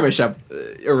skirmish up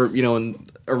or you know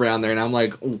around there, and I'm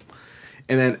like, ooh.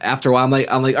 And then after a while, I'm like,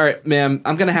 all right, ma'am,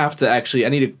 I'm gonna have to I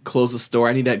need to close the store.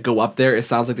 I need to go up there. It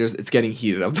sounds like it's getting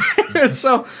heated up there.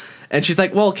 So, and she's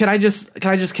like, well, can I just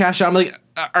cash out? I'm like,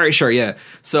 all right, sure, yeah.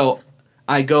 So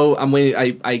I go. I'm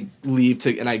waiting. I leave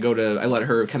and I let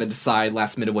her kind of decide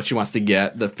last minute what she wants to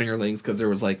get the fingerlings because there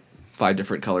was like 5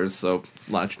 different colors, so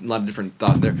a lot of different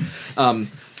thought there.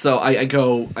 So I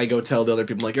go tell the other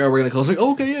people like, oh, we're gonna close. I'm like,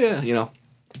 oh, okay, yeah, you know.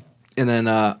 And then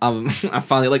I'm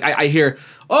finally like I hear,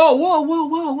 oh,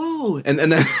 whoa, and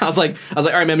then I was like, all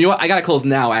right, ma'am, you know what? I gotta close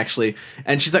now, actually.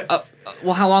 And she's like,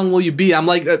 well, how long will you be? I'm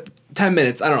like, 10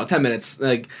 minutes. I don't know, 10 minutes.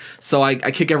 Like, so I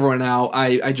kick everyone out.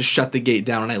 I just shut the gate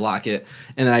down and I lock it,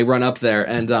 and then I run up there,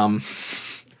 and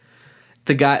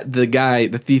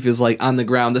the thief is like on the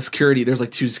ground. There's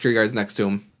like 2 security guards next to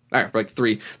him. All right, like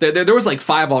 3. There was like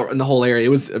 5 all in the whole area. It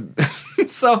was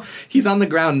so he's on the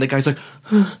ground, and the guy's like.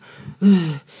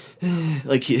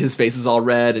 Like his face is all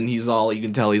red and he's all, you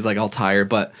can tell he's like all tired,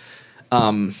 but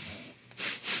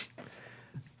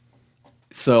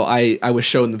so I was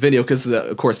showing the video because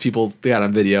of course people got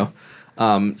on video.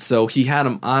 So he had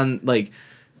him on, like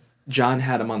John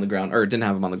had him on the ground, or didn't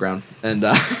have him on the ground, and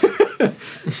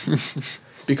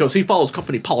because he follows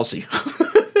company policy.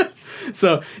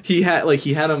 So he had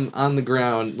him on the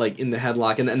ground, like in the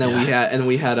headlock, and then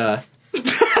we had a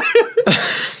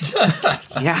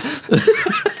yeah.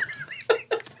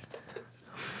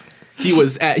 He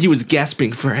was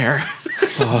gasping for air.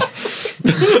 Oh.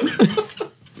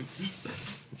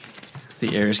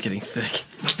 The air is getting thick.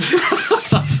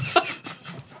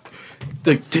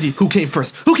 Did he? Who came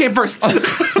first? Who came first? Don't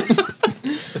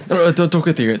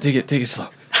get there. Take it slow.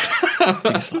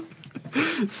 Take it slow.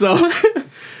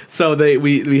 So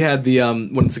we had the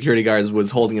one of the security guards was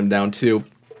holding him down too.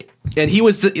 And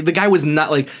the guy was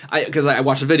not like, because I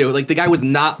watched the video, like the guy was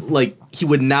not like, he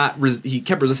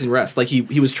kept resisting arrest. Like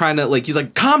he was trying to, like, he's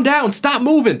like, calm down, stop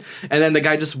moving. And then the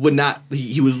guy just would not,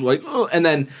 he was like, oh, and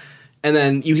then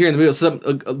you hear in the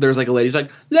video, there's like a lady, she's like,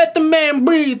 let the man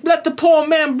breathe, let the poor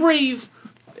man breathe.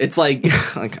 It's like,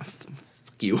 fuck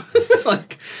you.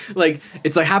 like,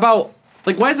 it's like, how about,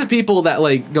 like, why is it people that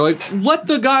like, go like, let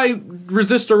the guy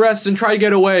resist arrest and try to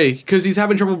get away because he's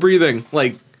having trouble breathing?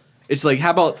 Like, it's like,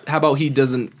 how about he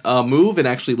doesn't move and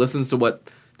actually listens to what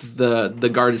the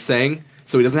guard is saying,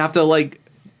 so he doesn't have to like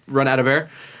run out of air.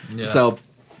 Yeah. So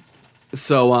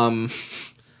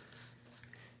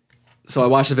I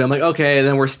watched the video. I'm like, okay. And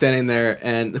then we're standing there,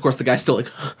 and of course the guy's still like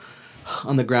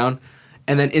on the ground,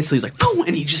 and then instantly he's like, boom,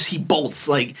 and he bolts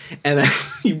like, and then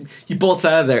he bolts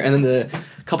out of there, and then the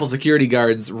couple security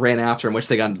guards ran after him, which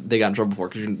they got in trouble for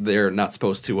because they're not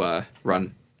supposed to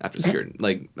run after security.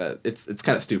 Like it's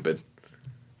kind of stupid.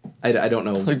 I don't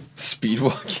know. Like speed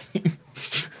walking.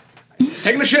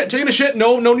 Taking a shit.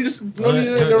 No need to.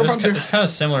 It's kind of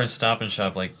similar in Stop and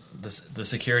Shop. Like the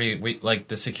security,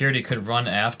 the security could run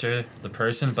after the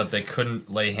person, but they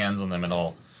couldn't lay hands on them at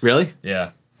all. Really? Yeah.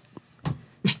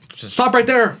 Just stop right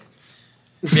there.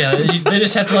 Yeah, they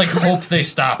just have to like hope they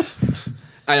stop.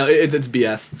 I know it's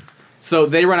BS. So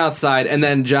they run outside, and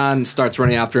then John starts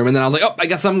running after him, and then I was like, oh, I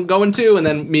guess I'm going too. And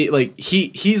then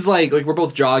he's like we're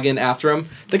both jogging after him.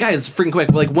 The guy is freaking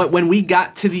quick. Like when we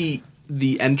got to the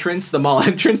entrance, the mall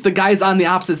entrance, the guy's on the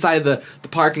opposite side of the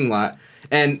parking lot,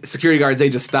 and security guards, they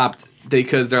just stopped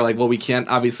because they're like, well, we can't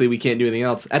do anything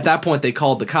else. At that point, they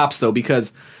called the cops though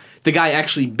because the guy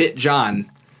actually bit John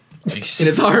in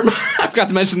his arm. I forgot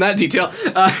to mention that detail.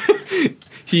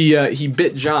 He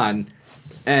bit John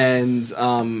and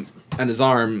on his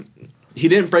arm. He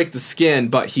didn't break the skin,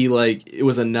 but it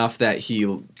was enough that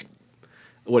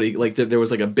there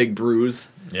was like a big bruise.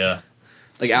 Yeah.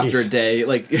 like after a Jeez. day,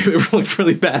 like it looked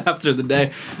really bad after the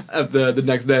day, the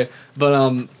next day.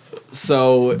 But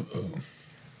so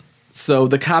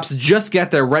the cops just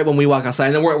get there right when we walk outside,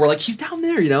 and then we're like, he's down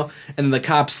there, you know. And then the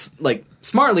cops like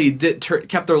smartly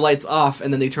kept their lights off,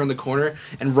 and then they turned the corner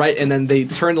and then they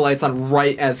turned the lights on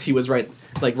right as he was right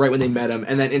when they met him,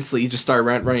 and then instantly he just started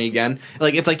running again.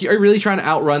 Like it's like you're really trying to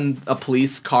outrun a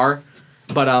police car,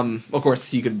 but of course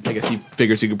he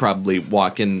figures he could probably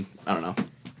walk in. I don't know,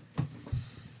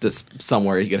 just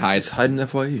somewhere he could hide. Hide in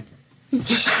FYE.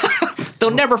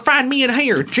 They'll never find me in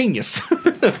here, genius.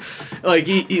 Like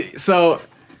so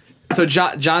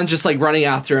John's just like running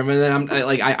after him, and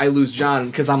then I lose John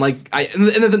because I'm like and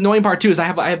the annoying part too is I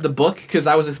have the book because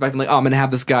I was expecting like, oh, I'm gonna have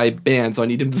this guy banned, so I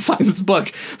need him to sign this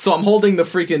book. So I'm holding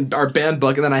our banned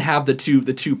book, and then I have the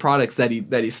two products that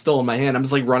he stole in my hand. I'm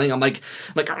just like running. I'm like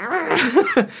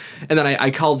and then I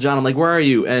called John. I'm like, where are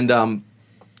you? And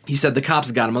he said the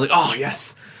cops got him. I'm like, oh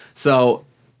yes. So.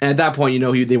 And at that point, you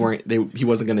know, he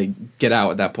wasn't gonna get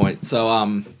out at that point.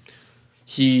 So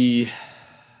he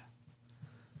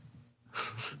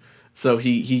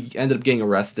ended up getting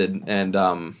arrested, and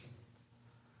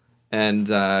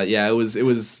yeah, it was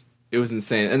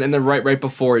insane. And then right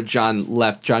before John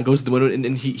left, John goes to the window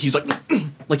and he's like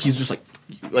like he's just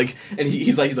like and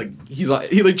he's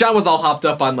like John was all hopped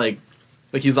up on like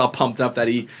he was all pumped up that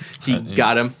he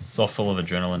got him. It's all full of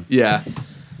adrenaline. Yeah.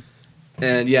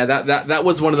 And yeah, that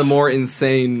was one of the more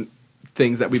insane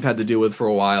things that we've had to deal with for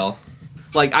a while.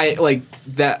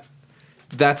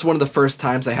 That's one of the first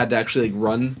times I had to actually like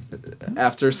run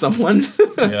after someone.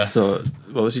 Yeah. So,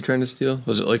 what was he trying to steal?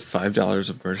 Was it like $5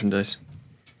 of merchandise?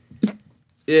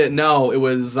 No, it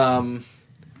was in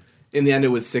the end it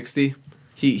was 60.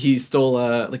 He stole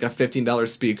like a $15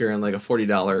 speaker and like a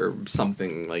 $40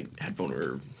 something like headphone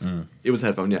or it was a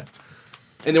headphone, yeah.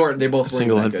 And they both weren't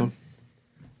Single that headphone? good.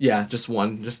 Yeah, just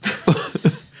one. Just It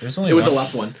was it was the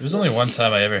left one. There was only one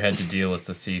time I ever had to deal with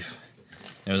the thief.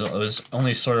 It was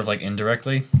only sort of like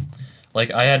indirectly.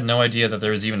 Like I had no idea that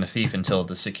there was even a thief until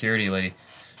the security lady,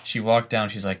 she walked down.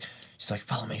 She's like,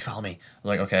 follow me. I was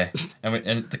like, okay.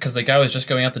 And because the guy was just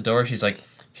going out the door, she's like,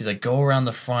 go around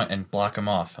the front and block him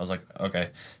off. I was like, okay.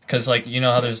 Because like you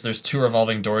know how there's two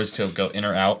revolving doors to go in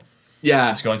or out.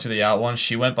 Yeah. It's going through the out one.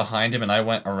 She went behind him and I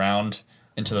went around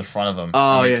into the front of him.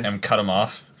 Oh, and, yeah. And cut him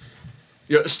off.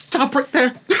 Yeah, stop right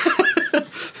there.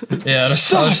 Yeah, I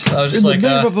was just In like, the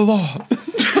name of the law.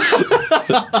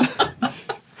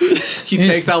 He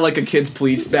takes out like a kid's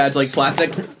police badge, like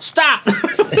plastic. Stop.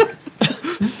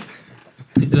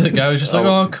 the guy was just like,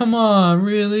 oh, come on,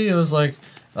 really? I was like,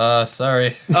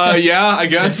 sorry. Yeah, I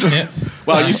guess. Yeah.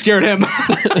 Wow, you scared him.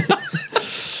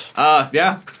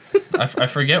 Yeah. I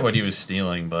forget what he was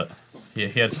stealing, but he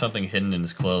had something hidden in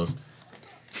his clothes.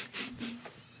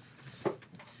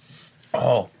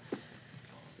 Oh.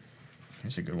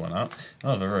 Here's a good one. I don't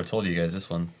know if I've ever told you guys this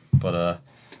one, but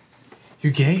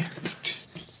You gay?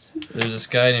 there's this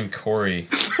guy named Corey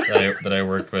that I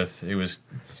worked with. He was,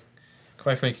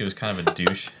 quite frankly, he was kind of a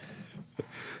douche.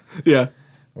 Yeah.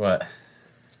 What?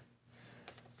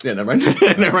 Yeah, never mind.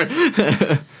 Never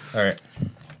mind. All right.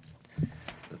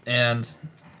 And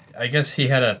I guess he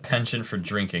had a penchant for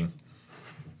drinking.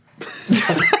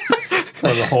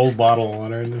 Or the whole bottle of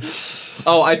water in there.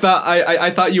 Oh, I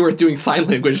thought you were doing sign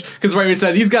language because when you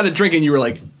said he's got a drink and you were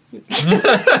like,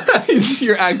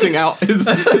 you're acting out his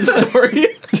story.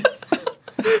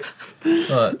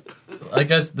 But I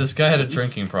guess this guy had a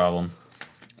drinking problem,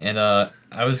 and it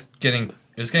was getting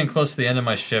close to the end of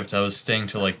my shift. I was staying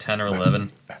till like 10 or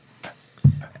 11,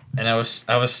 and I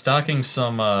was stocking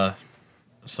some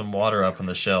water up on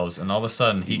the shelves, and all of a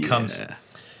sudden he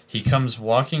comes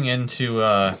walking into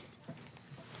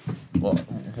well,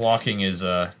 walking is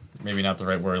maybe not the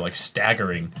right word, like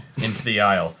staggering into the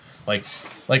aisle, like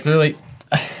literally.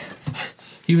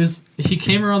 He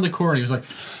came around the corner. He was like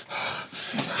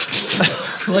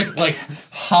like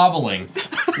hobbling.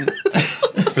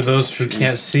 For those who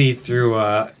can't see through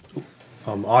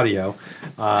audio,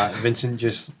 Vincent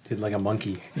just did like a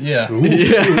monkey. Yeah. Ooh,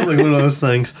 like one of those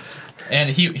things. And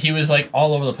he was like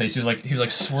all over the place. He was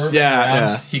like swerving Yeah, around.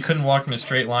 yeah. He couldn't walk in a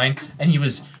straight line, and he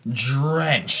was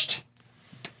drenched.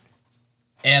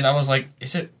 And I was like,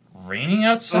 "Is it raining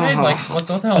outside? Like what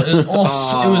the hell?" It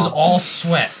was all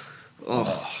sweat.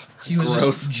 He was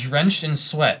gross. just drenched in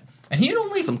sweat, and he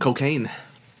Some cocaine.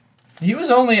 was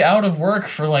only out of work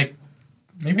for like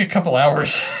maybe a couple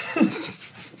hours.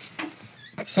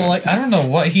 So like I don't know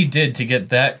what he did to get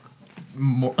that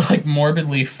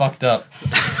morbidly fucked up.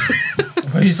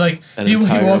 Where he's like, he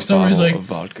walks over, he's like,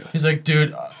 vodka. he's like,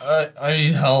 dude, I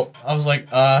need help. I was like,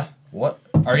 what?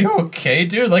 Are you okay,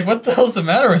 dude? Like, what the hell's the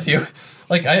matter with you?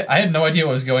 Like I had no idea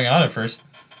what was going on at first.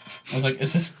 I was like,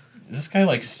 is this guy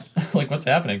like what's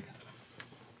happening?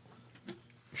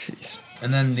 Jeez.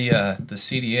 And then the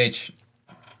CDH,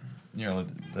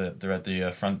 they're at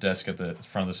the front desk at the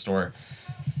front of the store.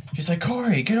 She's like,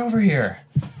 Corey, get over here.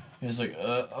 He was like,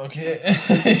 okay.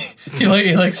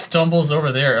 he stumbles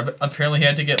over there. Apparently, he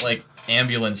had to get like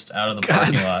ambulanced out of the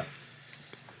parking lot.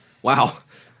 Wow.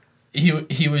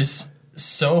 He was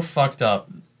so fucked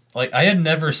up. Like I had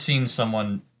never seen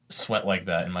someone sweat like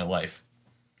that in my life.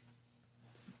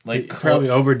 Like He probably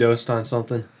overdosed on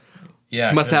something. yeah,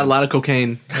 He must have had a lot of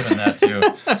cocaine. Could have been that too.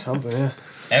 Something, yeah.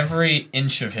 Every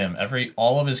inch of him,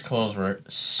 all of his clothes were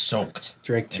soaked.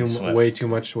 Drank in sweat. way too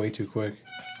much, way too quick.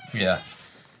 Yeah.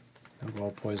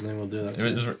 Alcohol poisoning will do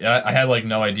that. I had like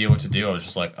no idea what to do. I was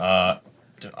just like,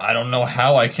 dude, I don't know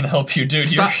how I can help you, dude.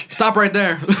 Stop right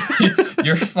there.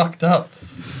 You're fucked up.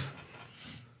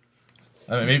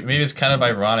 I mean, maybe it's kind of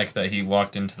ironic that he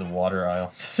walked into the water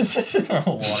aisle.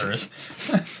 Water is.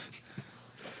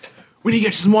 We need to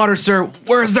get you some water, sir.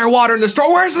 Where's there water in the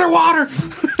store? Where's there water?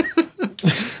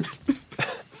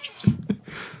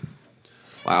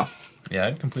 Wow. Yeah,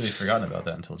 I'd completely forgotten about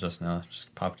that until just now. It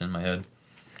just popped in my head.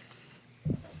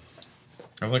 It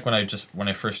was like when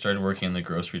I first started working in the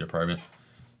grocery department.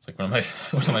 It's like one of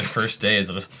my first days.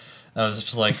 I was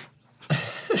just like,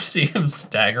 see him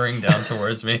staggering down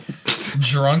towards me,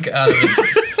 drunk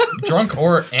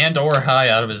or high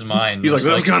out of his mind. He's like,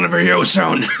 "That's gonna be you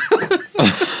soon."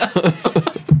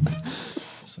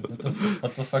 So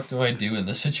what the fuck do I do in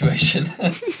this situation?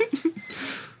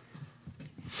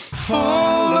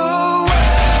 Fall away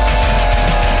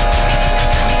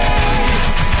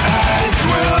as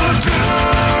we'll do.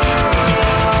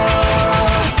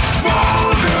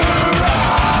 Smolder on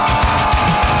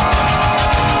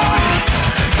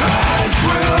as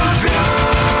we'll do.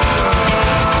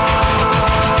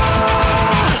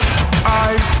 I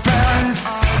spent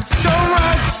so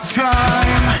much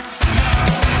time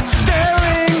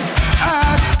staring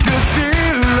at the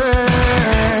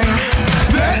ceiling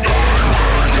that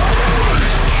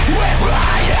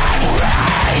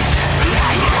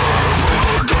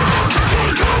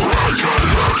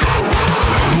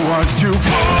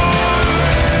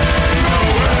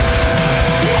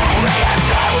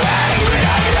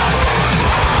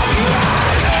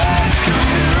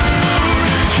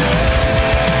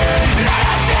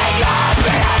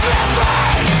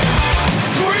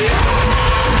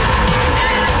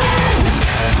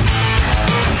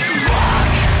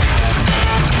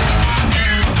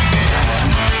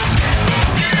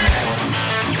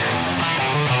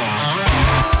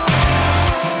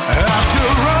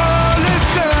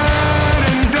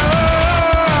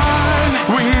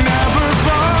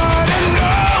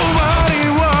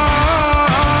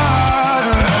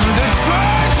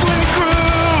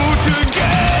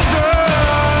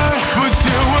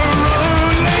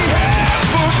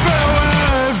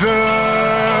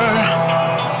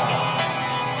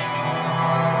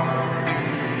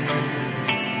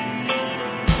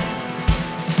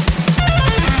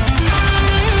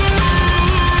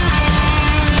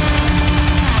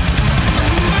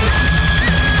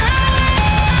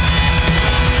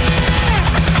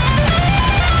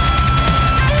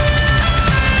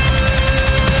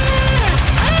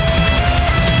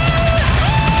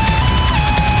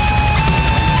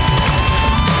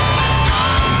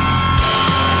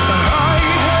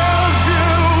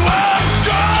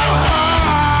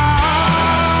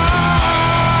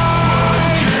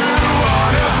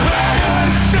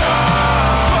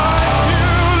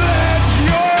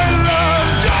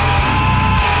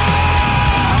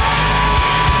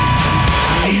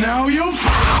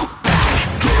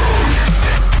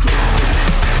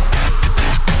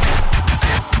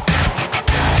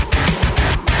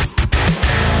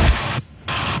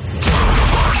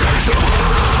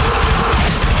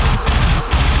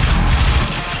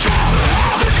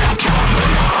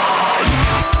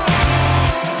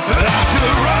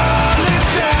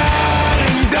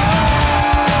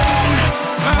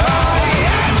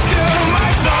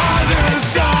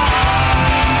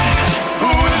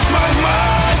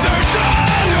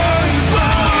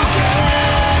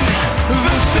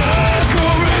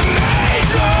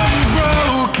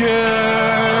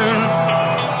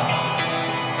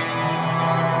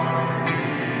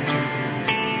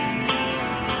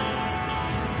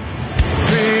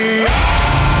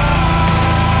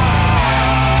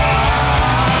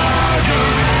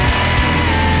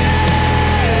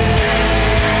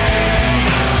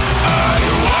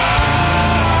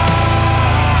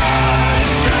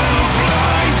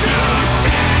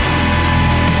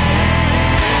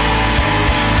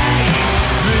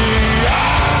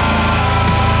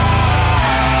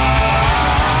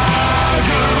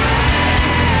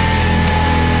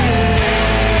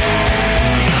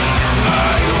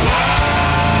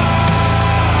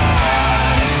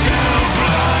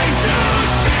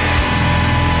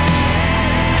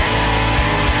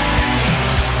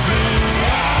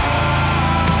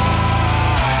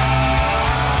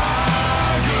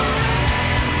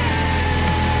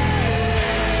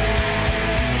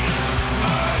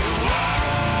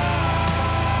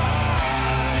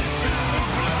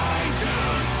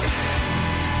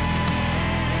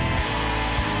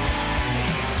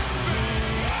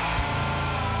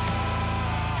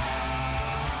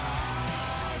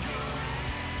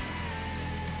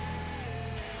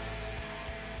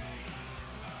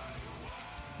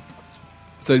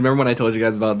So remember when I told you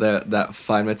guys about that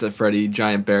Five Nights at Freddy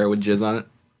giant bear with jizz on it?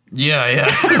 Yeah.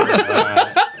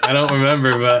 I don't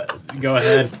remember, but go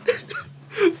ahead.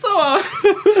 So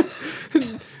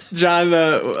John,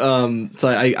 so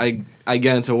I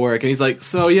get into work and he's like,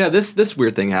 so yeah, this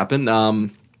weird thing happened.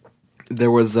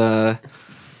 There was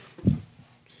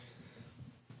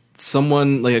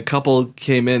someone, like a couple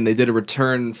came in, they did a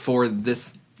return for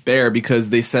this bear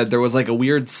because they said there was like a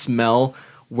weird smell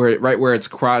right where its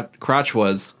crotch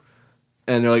was,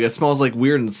 and they're like, it smells like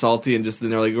weird and salty, and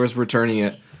they're like, we're returning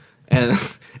it, and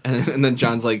then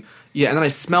John's like, yeah, and then I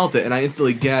smelled it and I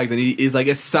instantly gagged, and he's like,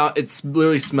 it's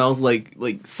literally smells like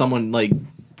someone like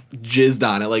jizzed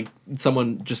on it, like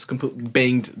someone just completely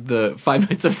banged the Five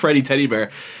Nights at Freddy teddy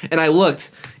bear, and I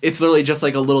looked, it's literally just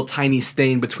like a little tiny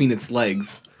stain between its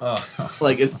legs.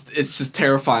 Like it's just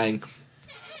terrifying.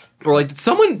 Or like, did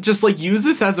someone just like use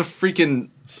this as a freaking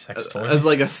Sex toy? as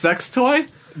like a sex toy?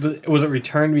 But was it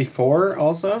returned before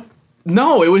also?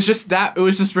 No, it was just that. It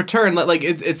was just returned. Like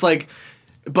it's like,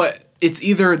 but it's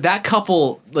either that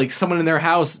couple, like someone in their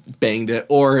house banged it,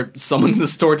 or someone in the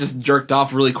store just jerked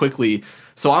off really quickly.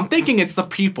 So I'm thinking it's the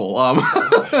people. Or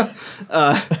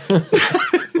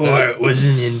it was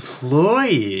an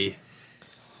employee.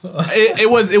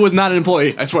 It was not an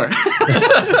employee. I swear.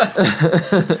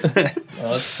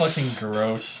 Oh, that's fucking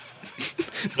gross.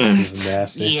 This is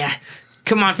nasty. Yeah,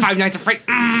 come on, Five Nights at Freddy.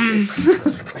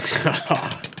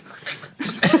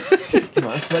 Come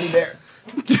on, Freddy Bear.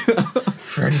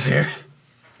 Freddy Bear.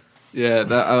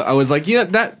 Yeah, I was like, yeah,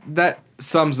 that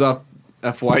sums up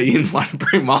FYE in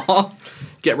Waterbury Mall.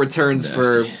 Get returns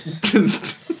for.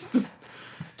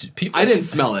 People, I didn't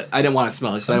smell it. I didn't want to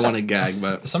smell it, so I didn't want to gag.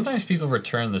 But sometimes people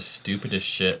return the stupidest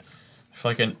shit.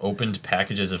 Fucking opened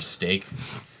packages of steak.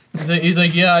 He's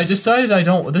like, yeah, I decided I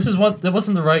don't. That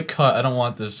wasn't the right cut. I don't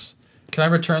want this. Can I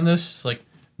return this? It's like,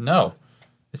 no,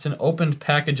 it's an opened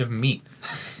package of meat.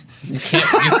 You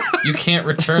can't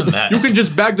return that. you can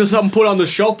just bag this up and put it on the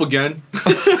shelf again.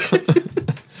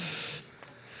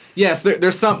 Yes,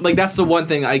 there's some, like, that's the one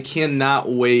thing I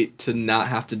cannot wait to not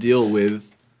have to deal with.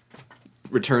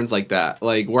 Returns like that,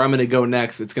 like where I'm gonna go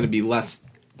next, it's gonna be less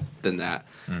than that.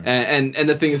 And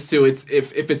the thing is too, it's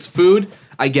if it's food,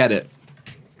 I get it,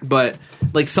 but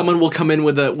like someone will come in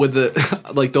with a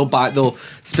like they'll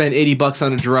spend $80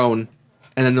 on a drone,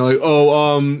 and then they're like,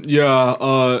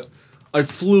 I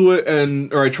flew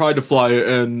it or I tried to fly it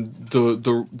and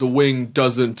the wing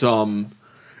doesn't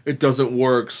it doesn't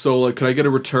work, so like, can I get a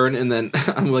return? And then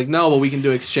I'm like, no, but we can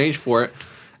do exchange for it.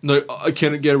 And they're like, I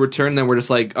can't get a return. And then we're just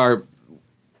like,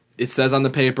 it says on the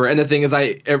paper, and the thing is,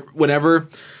 whenever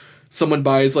someone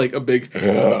buys like a big,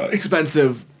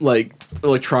 expensive like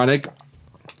electronic,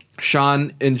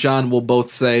 Sean and John will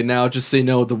both say, now just so you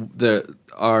know,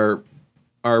 our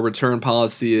return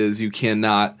policy is you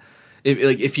cannot,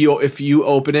 if you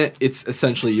open it, it's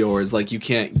essentially yours. Like you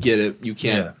can't get it, you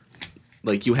can't. Yeah.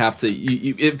 Like you have to.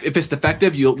 If it's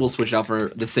defective, we'll switch out for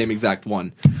the same exact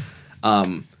one.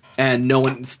 And no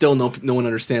one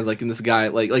understands. Like, in this guy,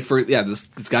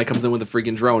 this guy comes in with a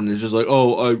freaking drone and is just like,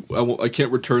 I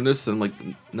can't return this. And I'm like,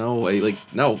 no. like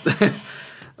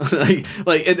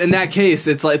in that case,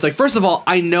 it's like first of all,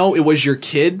 I know it was your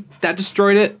kid that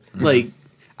destroyed it. Mm-hmm. Like,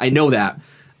 I know that.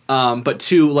 But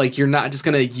two, like, you're not just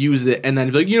gonna use it and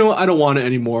then be like, I don't want it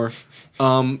anymore.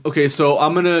 Okay, so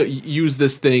I'm gonna use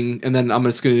this thing and then I'm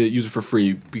just gonna use it for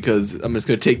free because I'm just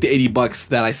gonna take the $80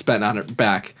 that I spent on it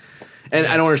back. And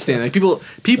I don't understand. Like people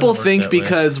think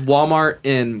because Walmart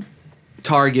and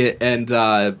Target and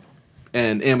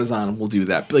Amazon will do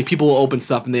that. Like people will open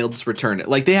stuff and they'll just return it.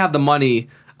 Like they have the money.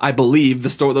 I believe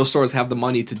those stores have the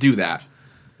money to do that.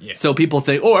 Yeah. So people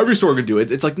think, every store can do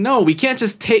it. It's like, no, we can't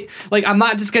just take. Like I'm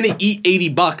not just gonna eat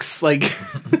 $80. Like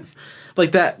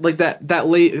like that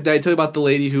lady. Did I tell you about the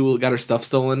lady who got her stuff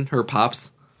stolen? Her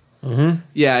pops. Mm-hmm.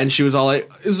 Yeah, and she was all like,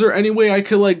 "Is there any way I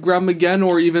could like grab them again,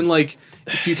 or even like?"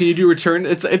 Can you do return?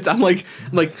 It's I'm like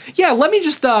yeah. Let me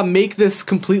just make this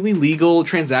completely legal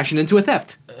transaction into a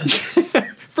theft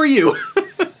for you.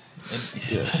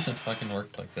 It doesn't fucking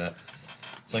work like that.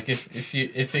 It's like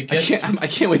if it gets I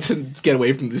can't wait to get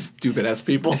away from these stupid ass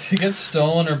people. If it gets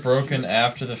stolen or broken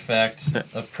after the fact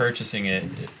of purchasing it,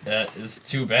 that is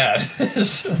too bad.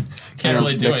 Can't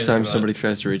really do anything. Next time somebody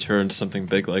tries to return something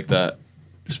big like that,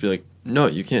 just be like, no,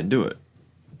 you can't do it.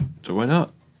 So why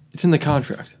not? It's in the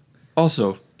contract.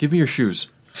 Also, give me your shoes.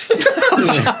 It's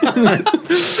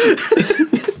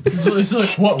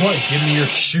like, what? Give me your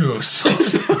shoes.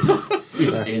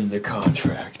 It's in the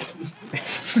contract.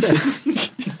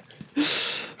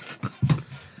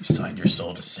 You signed your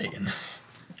soul to Satan.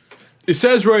 It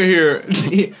says right here.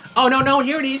 Oh, no,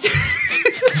 here it is.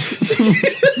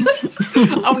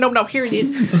 Oh, no, here it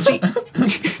is. See,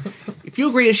 if you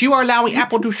agree that you are allowing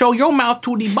Apple to show your mouth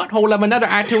to the butthole of another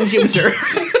iTunes user.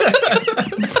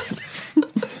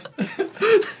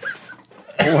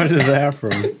 What is that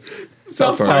from?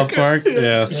 South Park. South Park?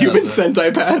 Yeah. Human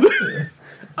Sentai Pad.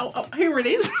 Oh, here it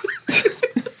is.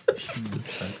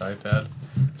 Sentai Pad.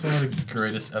 It's one of the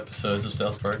greatest episodes of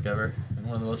South Park ever, and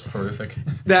one of the most horrific.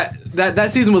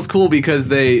 That season was cool because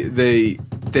they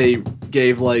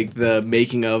gave like the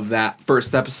making of that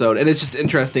first episode, and it's just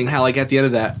interesting how like at the end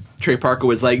of that, Trey Parker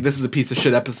was like, "This is a piece of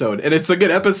shit episode," and it's a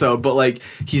good episode, but like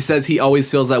he says he always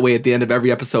feels that way at the end of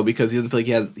every episode because he doesn't feel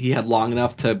like he had long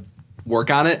enough to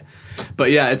work on it.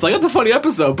 But yeah, it's like, it's a funny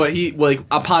episode, but he like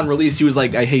upon release he was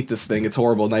like, "I hate this thing. It's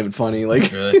horrible, not even funny."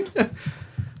 Like, Really?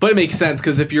 but it makes sense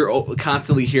because if you're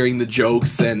constantly hearing the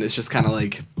jokes, and it's just kind of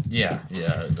like, Yeah,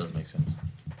 it does make sense.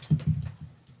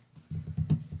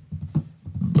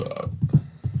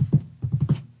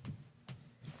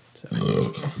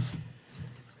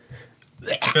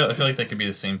 I feel like that could be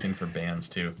the same thing for bands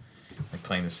too, like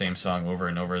playing the same song over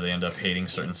and over. They end up hating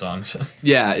certain songs.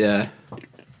 yeah,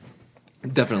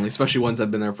 definitely, especially ones that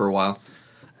have been there for a while.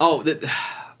 Oh,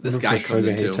 this guy comes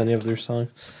in hates too. any of their songs.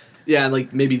 Yeah,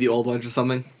 like maybe the old ones or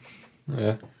something.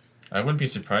 Yeah. I wouldn't be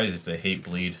surprised if they hate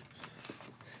Bleed.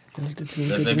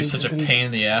 That'd be such a pain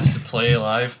in the ass to play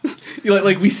live. You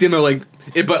like we see them like,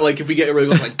 but like if we get really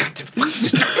going like,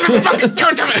 fucking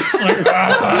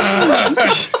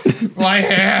My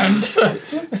hand.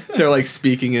 they're like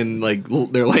speaking in like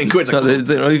their language. No, Like,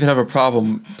 they don't even have a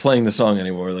problem playing the song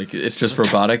anymore. Like it's just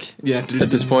robotic yeah, at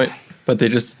this point. But they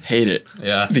just hate it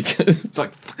Yeah, because it's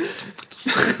like,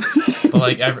 but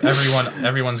like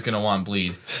everyone's gonna want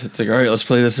Bleed. it's like, all right, let's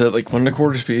play this at like 1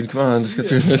 1/4 speed. Come on, let's get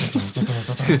through this.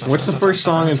 What's the first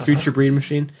song in Future Breed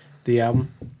Machine? The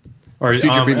album? Or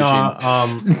Future Breed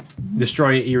Machine.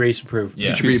 Destroy, Erase, Improve. Yeah.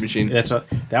 Future Breed Machine.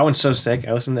 That one's so sick.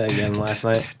 I listened to that again last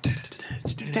night.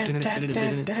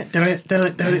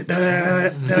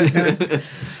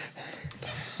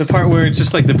 The part where it's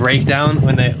just like the breakdown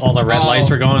when all the red lights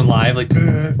were going live, like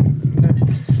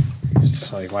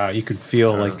it's like, wow, you could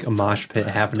feel like a mosh pit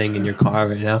happening in your car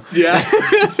right now. Yeah.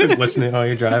 Listening while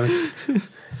you're driving.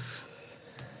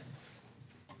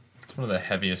 It's one of the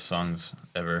heaviest songs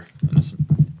ever, and it's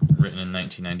written in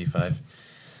 1995.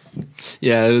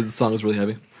 Yeah, the song is really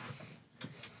heavy.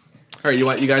 All right,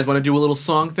 you guys want to do a little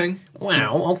song thing?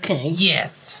 Wow, okay.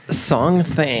 Yes. Song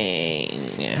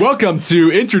thing. Welcome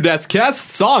to Internet's Cast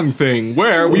Song Thing,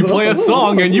 where we play a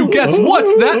song and you guess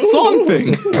what's that song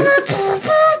thing.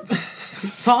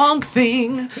 Song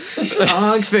thing.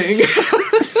 Song thing.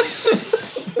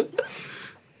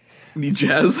 Need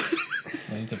jazz?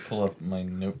 I need to pull up my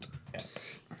note.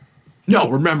 No,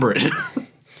 remember it.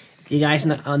 You guys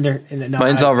no,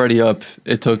 Mine's already up.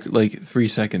 It took like 3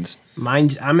 seconds.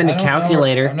 I'm in the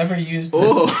calculator. I've never used this.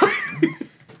 Oh.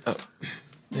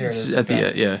 There it is. At the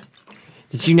end, yeah.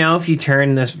 Did you know if you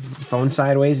turn this phone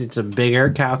sideways, it's a bigger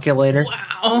calculator?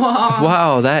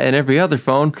 Wow, that and every other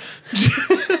phone.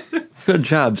 Good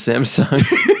job, Samsung.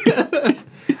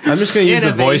 I'm just going to use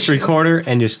the voice recorder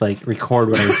and just like record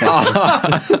what I'm saying.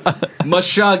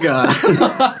 Mashaga.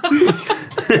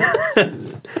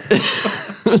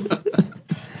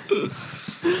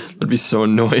 That'd be so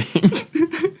annoying.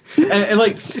 And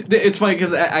like it's funny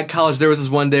because at college there was this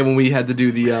one day when we had to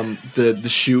do the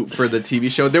shoot for the TV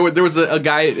show. There was a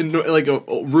guy in like a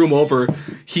room over.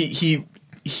 He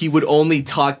would only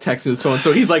text his phone.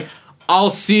 So he's like, "I'll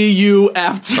see you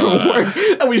after work,"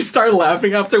 and we started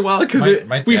laughing after a while because we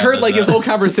dad heard does like his that. whole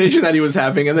conversation that he was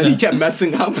having, and then he kept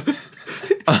messing up.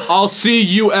 I'll see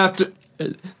you after.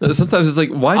 Sometimes it's like,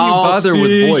 why do you I'll bother with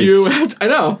see voice? you after. I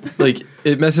know. Like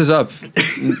it messes up.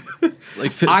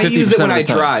 Like 50% I use it when of I the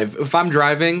time. drive. If I'm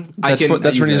driving, That's I can.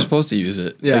 that's use when you're it. supposed to use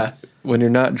it. Yeah. Like, when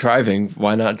you're not driving,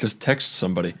 why not just text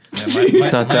somebody? Yeah,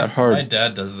 It's not that hard. My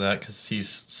dad does that because he's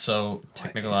so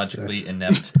technologically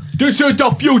inept. This is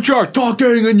the future.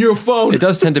 Talking in your phone. It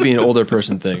does tend to be an older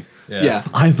person thing. Yeah.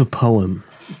 I've a poem.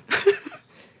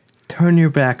 Turn your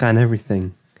back on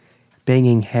everything,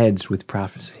 banging heads with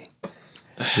prophecy.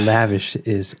 Lavish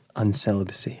is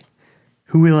uncelibacy.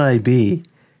 Who will I be?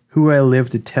 Who will I live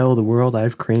to tell the world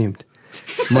I've creamed?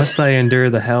 Must I endure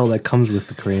the hell that comes with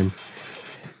the cream?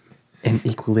 An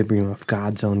equilibrium of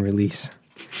God's own release.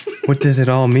 What does it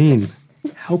all mean?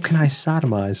 How can I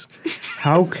sodomize?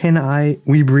 How can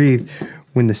we breathe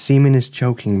when the semen is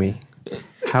choking me?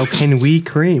 How can we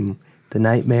cream? The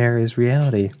nightmare is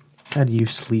reality. How do you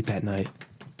sleep at night?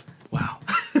 Wow.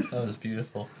 That was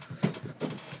beautiful.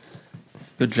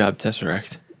 Good job,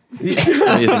 Tesseract.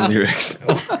 Amazing lyrics.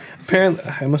 Apparently,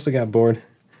 I must have got bored.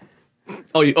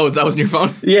 Oh, that was in your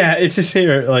phone? Yeah, it's just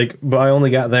here, like, but I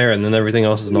only got there, and then everything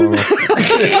else is normal.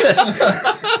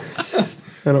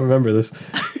 I don't remember this.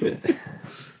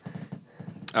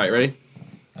 All right, ready?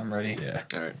 I'm ready. Yeah.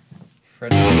 All right.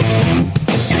 Freddy.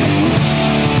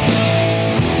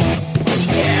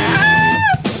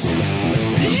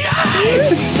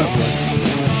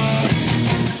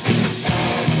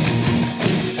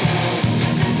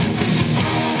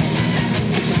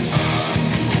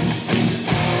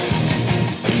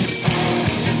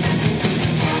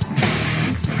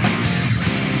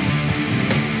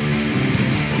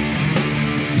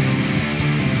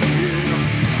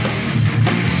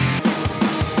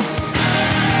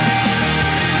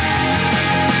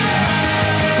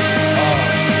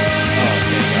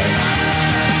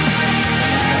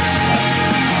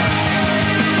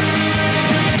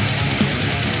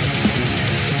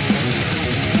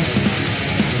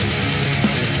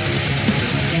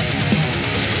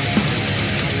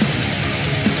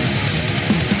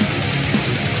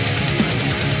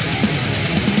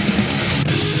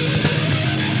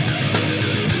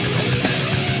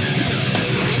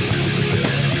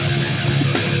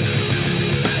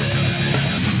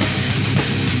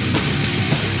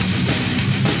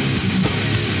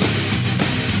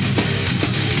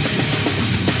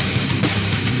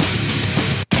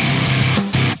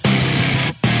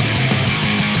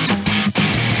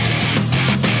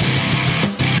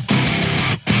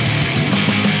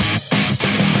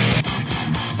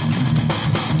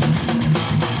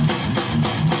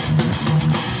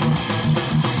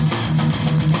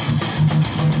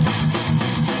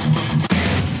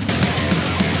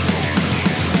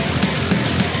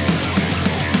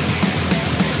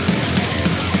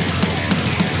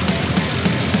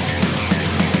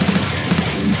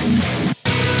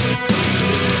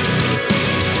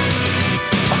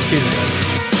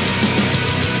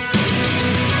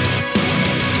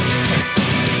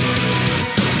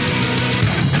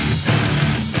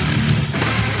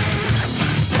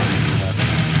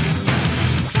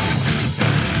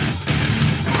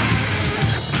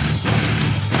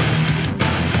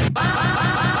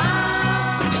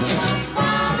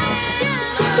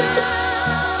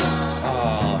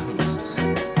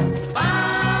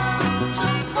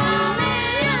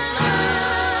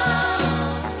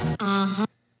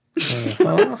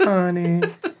 Oh, honey.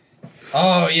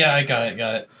 Oh yeah, I got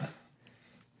it.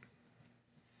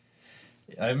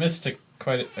 I missed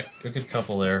quite a good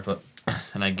couple there, but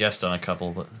and I guessed on a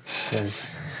couple, but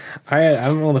I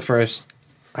don't know the first.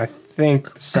 I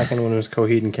think the second one was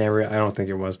Coheed and Cambria. I don't think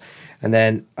it was. And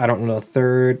then I don't know the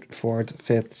third, fourth,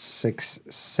 fifth,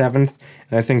 sixth, seventh.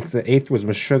 And I think the eighth was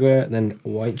Meshuggah, then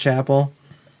Whitechapel.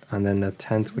 And then the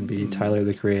 10th would be Tyler,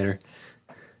 the Creator.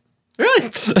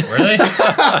 Really? were they?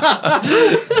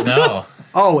 No.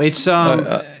 Oh, it's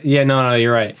yeah, no,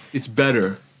 you're right. It's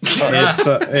better.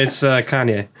 It's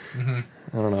Kanye. I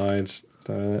don't know. I just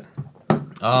thought of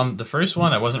it. The first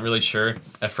one I wasn't really sure.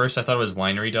 At first I thought it was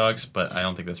Winery Dogs, but I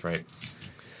don't think that's right.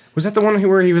 Was that the one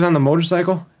where he was on the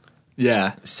motorcycle?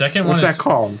 Yeah. Second What's one that is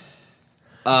called?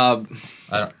 I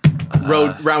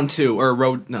don't Round 2 or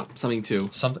something 2.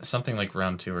 something like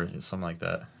round 2 or something like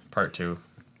that. Part 2.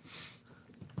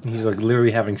 He's like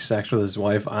literally having sex with his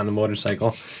wife on a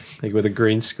motorcycle, like with a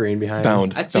green screen behind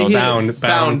Bound. him. I think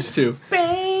Bound 2.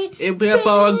 It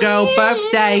before a girl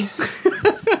birthday.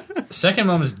 Second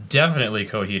one was definitely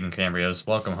Coheed and Cambria's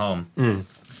Welcome Home.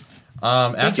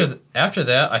 After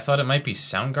that, I thought it might be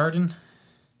Soundgarden.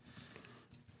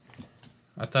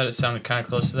 I thought it sounded kind of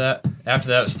close to that. After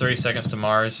that was 30 Seconds to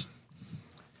Mars.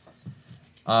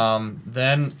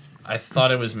 Then I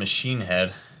thought it was Machine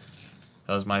Head.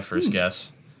 That was my first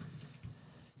guess.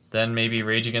 Then maybe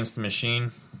Rage Against the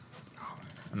Machine.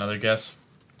 Another guess.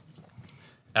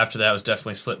 After that was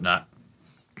definitely Slipknot.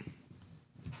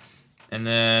 And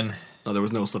then... No, there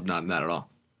was no Slipknot in that at all.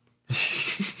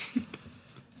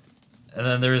 And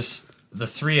then there's the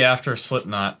 3 after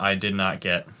Slipknot I did not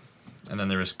get. And then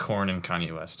there was Korn and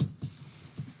Kanye West.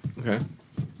 Okay.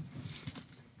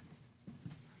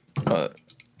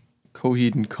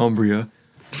 Coheed and Cambria.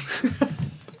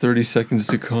 30 Seconds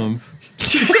to Come.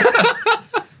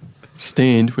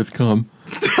 Stained with cum.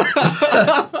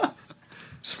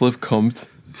 Slip Cumped.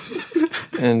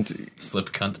 Slip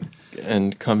cunt.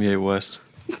 And Kanye West.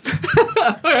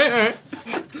 Alright.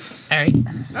 Alright.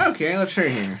 Okay, let's see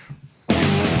here.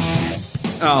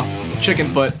 Oh, Chicken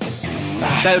Foot.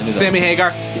 That's Sammy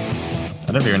Hagar.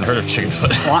 I never even heard of Chickenfoot.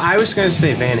 Well, I was going to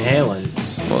say Van Halen.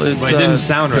 Well, it's, But it didn't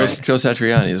sound right. Joe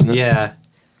Satriani, isn't it? Yeah.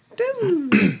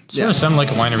 Sort of sounded like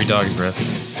a Winery Dogs riff.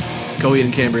 Coheed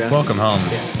and Cambria. Welcome home.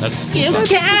 That's You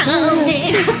can't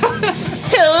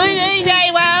who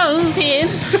I wanted.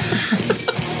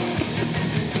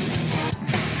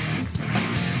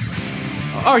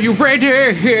 Are you ready?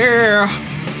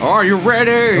 Are you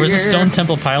ready? Or was it Stone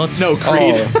Temple Pilots? No,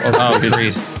 Creed. Oh,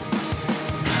 Creed.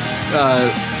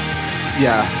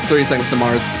 Yeah, 30 Seconds to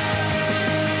Mars.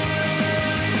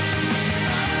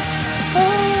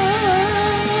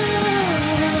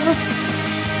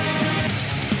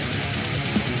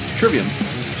 Trivium.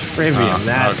 Trivium.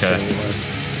 That's okay. what it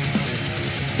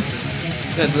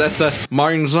was. That's the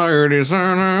My Anxiety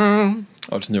Center.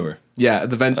 Oh, it's newer. Yeah,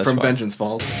 from fine. Vengeance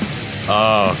Falls.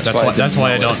 Oh, that's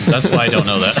why I don't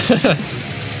know that.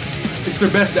 It's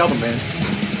their best album, man.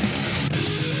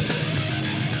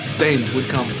 Stain would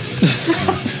come.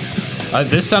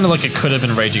 This sounded like it could have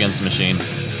been Rage Against the Machine.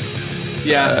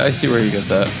 Yeah, I see where you get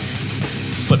that.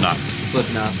 Slipknot.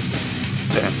 Slipknot.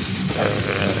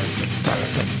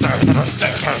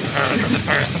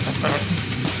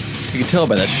 You can tell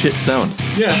by that shit sound.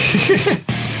 Yeah.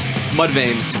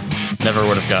 Mudvayne. Never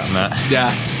would have gotten that.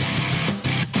 Yeah.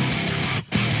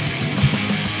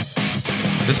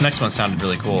 This next one sounded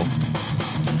really cool.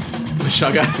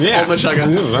 Meshuggah. Yeah. Old Meshuggah.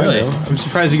 Really? I'm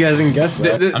surprised you guys didn't guess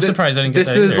that. I'm surprised I didn't get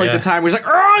This that is either, like yeah. the time where he's like,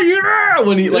 oh yeah,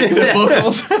 when he like the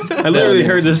vocals. I literally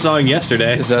heard this song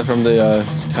yesterday. Is that from the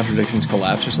Contradictions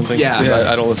Collapse or something? Yeah. 'Cause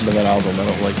I don't listen to that album. I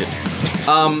don't like it.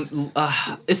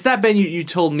 It's that band you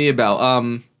told me about.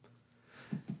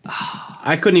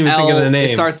 I couldn't even think of the name.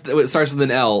 It starts with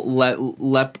an L.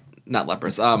 Not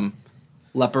lepers.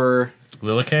 Leper.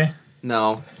 Lilike?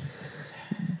 No.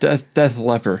 Death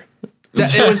Leper.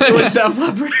 It was Def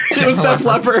Leppard. It was Def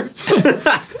Leppard.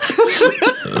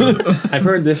 I've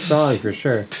heard this song for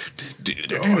sure. It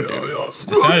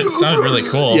sounded really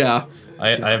cool. Yeah.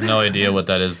 I have no idea what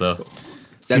that is, though.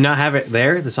 Do you not have it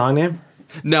there, the song name?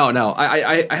 No.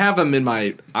 I have them in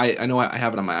my. I know I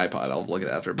have it on my iPod. I'll look at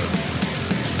it after, but.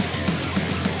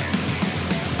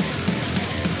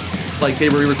 Like, they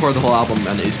re-record the whole album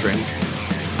on A strings.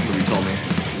 What you told me.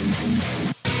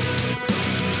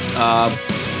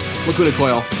 Lacuna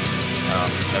Coil.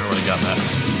 Never would have gotten that.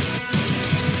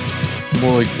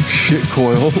 More like shit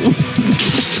coil.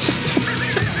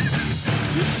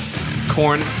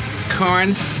 Korn.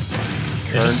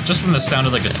 Yeah, just from the sound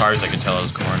of the guitars, I could tell it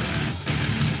was Korn.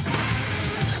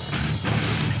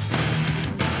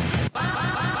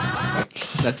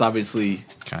 That's obviously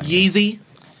Kanye. Yeezy.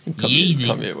 Yeezy.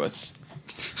 Kanye West.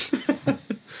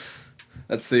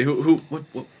 Let's see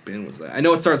what band was that? I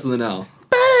know it starts with an L.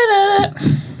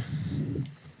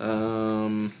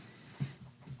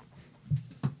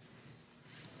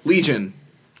 Legion.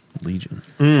 Legion.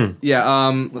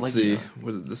 Yeah. Let's see.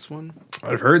 Was it this one?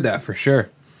 I've heard that for sure.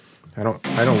 I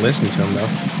don't listen to them though.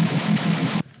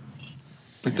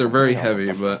 Like, they're very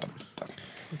heavy, but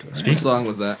what song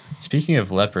was that? Speaking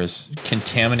of lepers,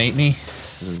 Contaminate Me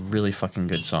is a really fucking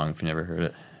good song if you never heard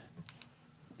it.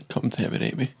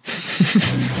 Contaminate me.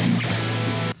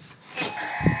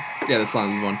 Yeah, this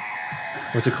song is one.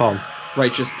 What's it called?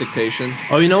 Righteous Dictation.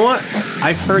 Oh, you know what?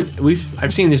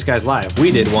 I've seen these guys live. We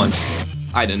did once.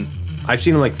 I didn't. I've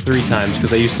seen them like 3 times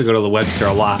because I used to go to the Webster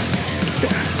a lot.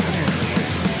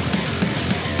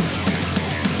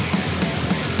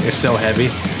 They're so heavy.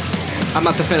 I'm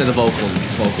not the fan of the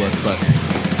vocalist, but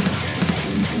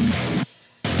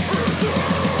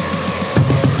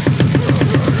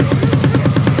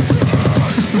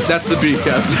that's the beat,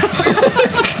 guys.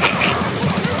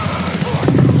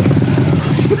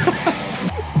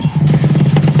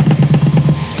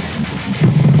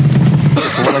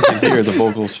 From what I can hear, the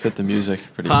vocals fit the music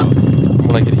pretty Huh? well. From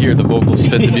what I can hear, the vocals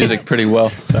fit the music pretty well.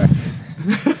 Sorry.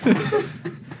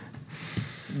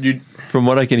 From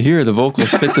what I can hear, the vocals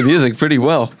fit the music pretty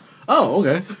well. Oh,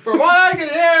 okay. From what I can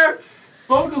hear,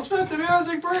 vocals fit the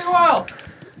music pretty well.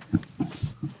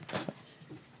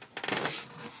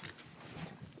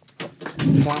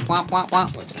 Womp, womp, womp,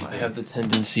 womp. I have the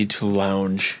tendency to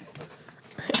lounge.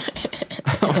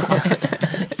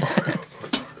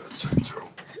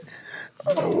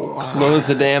 Close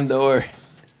the damn door.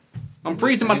 I'm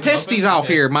freezing my testes off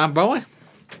here, my boy.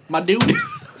 My dude.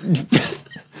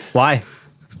 Why?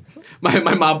 My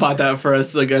mom bought that for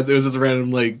us. Like, it was just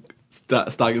random, like,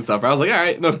 stocking stuff. I was like, all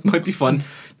right, that might be fun.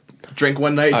 Drink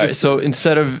one night. All right, Just so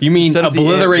instead of You mean instead of the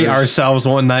obliterate antlers- ourselves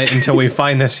one night until we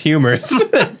find this humorous?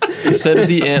 instead of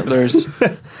the antlers,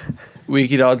 we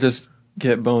could all just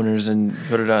get boners and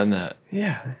put it on that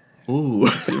Yeah. ooh.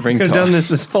 ring Could have toss. done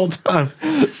this whole time.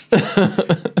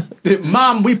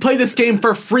 Mom, we play this game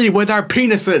for free with our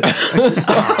penises.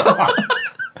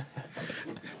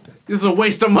 This is a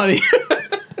waste of money.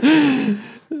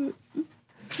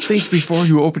 Think before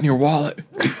you open your wallet.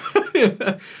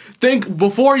 Think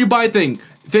before you buy a thing.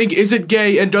 Think, is it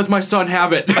gay and does my son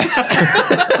have it?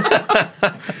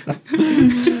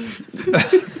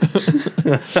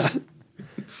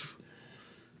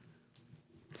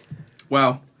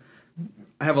 Wow.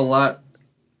 I have a lot.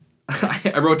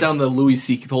 I wrote down the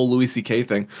whole Louis C.K.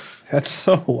 thing. That's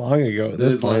so long ago. At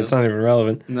this is point, long. it's not even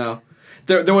relevant. No.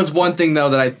 There was one thing,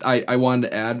 though, that I wanted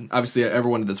to add. Obviously,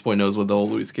 everyone at this point knows what the whole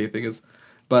Louis C.K. thing is.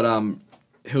 But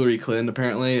Hillary Clinton,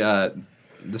 apparently,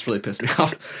 this really pissed me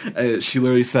off. She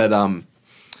literally said,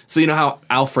 so you know how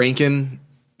Al Franken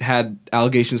had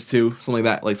allegations too? Something like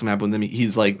that, like something happened with him.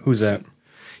 He's like... Who's that?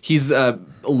 He's a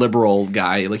liberal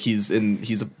guy. Like, he's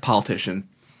a politician.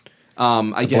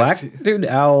 I guess... Black dude?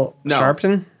 Al No.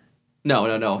 Sharpton? No.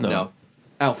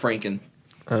 Al Franken.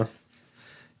 Oh.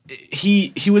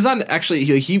 He was on, actually,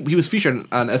 he was featured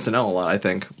on SNL a lot, I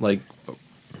think. Like,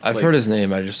 I've heard his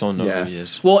name. I just don't know who he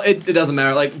is. Well, it doesn't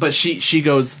matter. Like, but she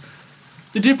goes,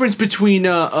 the difference between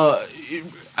Al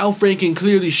Franken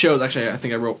clearly shows. Actually, I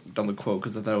think I wrote down the quote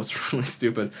because I thought it was really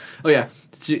stupid. Oh yeah,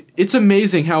 it's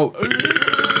amazing how.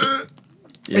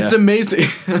 It's amazing.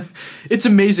 It's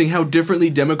amazing how differently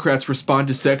Democrats respond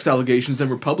to sex allegations than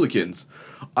Republicans.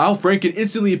 Al Franken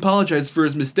instantly apologized for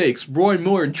his mistakes. Roy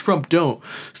Moore and Trump don't.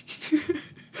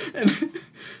 And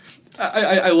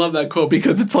I love that quote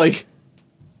because it's like.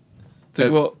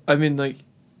 Well, I mean, like,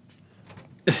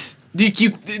 it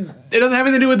doesn't have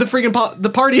anything to do with the freaking the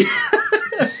party.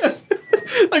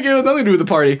 Like, it has nothing to do with the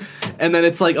party. And then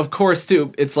it's like, of course,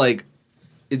 too. It's like,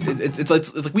 it's like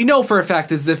we know for a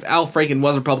fact as if Al Franken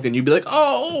was Republican, you'd be like,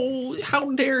 oh, how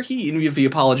dare he? And if he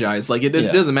apologized, like it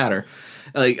doesn't matter.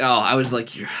 Like, oh, I was like,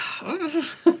 it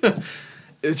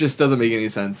just doesn't make any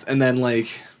sense. And then like,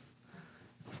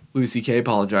 Louis C.K.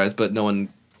 apologized, but no one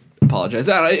apologized.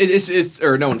 I don't know, it's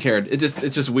or no one cared. It's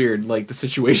just weird. Like the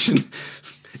situation.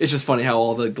 It's just funny how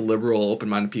all the liberal,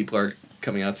 open-minded people are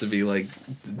coming out to be like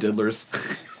diddlers.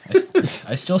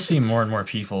 I still see more and more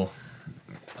people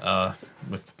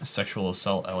with sexual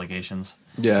assault allegations.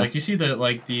 Yeah. Like you see the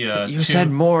you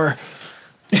said more.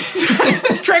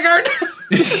 Triggered.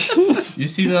 You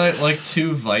see the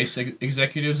two Vice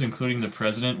executives, including the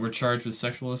president, were charged with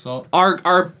sexual assault.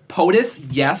 Our POTUS,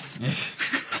 yes.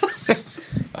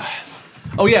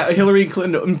 Oh yeah, Hillary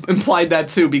Clinton implied that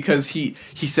too because he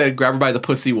said grab her by the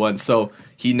pussy once, so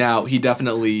he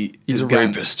definitely he's a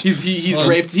rapist. He's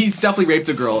raped. He's definitely raped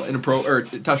a girl or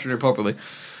touched her inappropriately.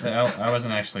 I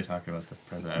wasn't actually talking about the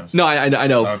president. No, I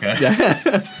know. Okay.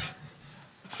 Yeah.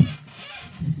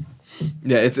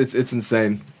 Yeah, it's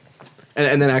insane.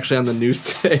 And then actually on the news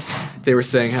today, they were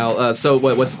saying how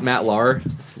what's Matt Lauer?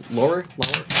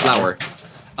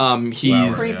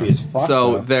 He's Creepy as fuck,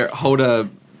 so though. there Hoda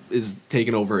is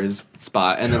taking over his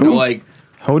spot, and then they're like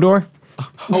Hodor?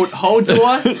 Hodor.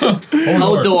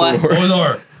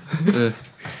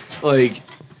 Like,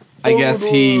 I guess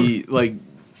he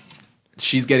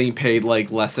she's getting paid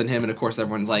less than him, and of course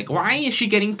everyone's like, why is she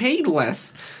getting paid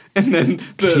less? And then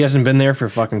She hasn't been there for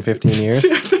fucking 15 years.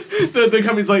 the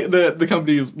company's like the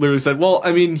company literally said, well,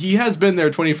 I mean, he has been there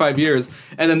 25 years,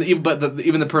 and then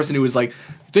even the person who was like,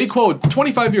 they quote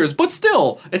 25 years, but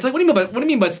still, it's like, what do you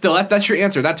mean? But still, that's your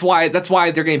answer. That's why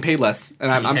they're getting paid less,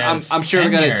 and I'm sure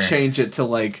they're gonna change it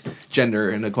to gender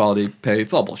inequality pay.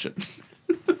 It's all bullshit.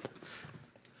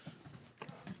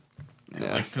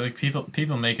 Yeah. Like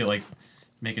people make it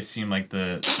seem like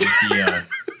the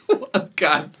Oh,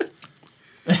 God.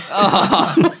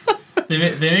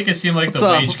 They make it seem like the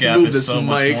wage gap is so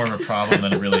much more of a problem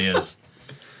than it really is.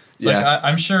 It's like,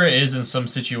 I'm sure it is in some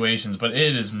situations, but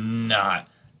it is not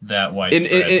that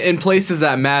widespread. In places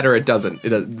that matter, it doesn't.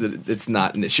 It's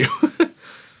not an issue.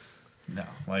 No,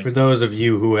 For those of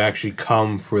you who actually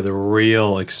come for the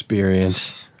real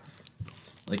experience.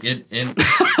 Like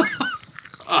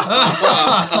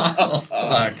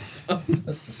fuck.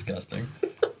 That's disgusting.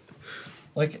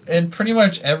 Like, in pretty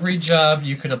much every job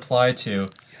you could apply to,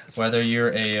 whether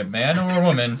you're a man or a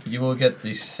woman, you will get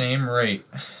the same rate,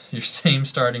 your same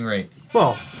starting rate.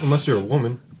 Well, unless you're a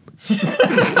woman.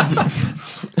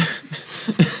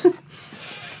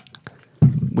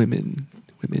 Women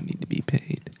need to be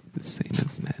paid the same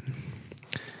as men.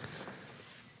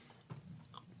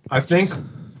 I think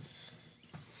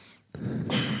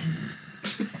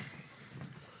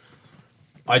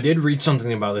I did read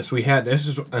something about this. This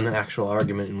is an actual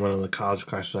argument in one of the college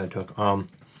classes I took.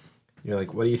 You're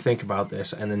like, what do you think about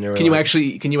this? And then they were Can you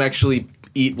actually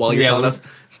eat while you're telling us?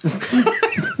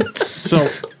 So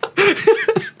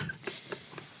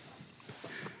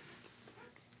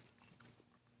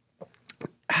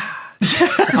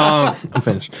I'm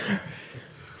finished.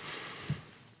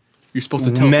 You're supposed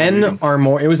to tell Men are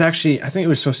more. It was actually, I think it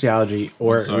was sociology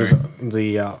or it was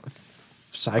the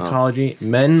psychology.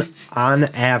 Men, on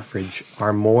average,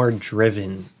 are more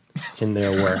driven in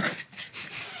their work.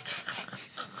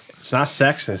 It's not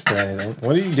sexist or anything.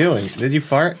 What are you doing? Did you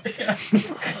fart?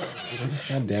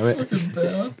 God damn it.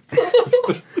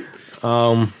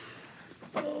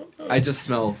 I just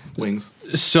smell wings.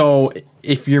 So,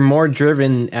 if you're more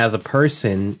driven as a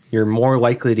person, you're more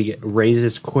likely to get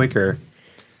raises quicker,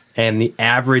 and the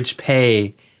average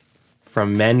pay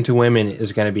from men to women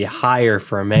is going to be higher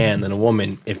for a man than a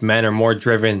woman if men are more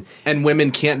driven. And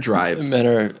women can't drive. Men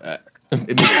are. It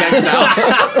makes sense now.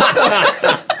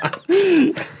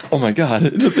 Oh my god,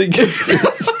 it's a big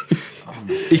conspiracy.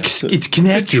 It's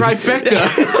connected.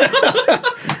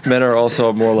 Trifecta. Men are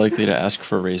also more likely to ask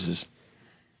for raises,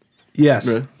 Yes.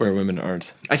 where women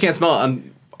aren't. I can't smell it,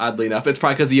 oddly enough. It's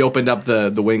probably because he opened up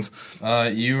the wings.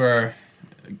 You were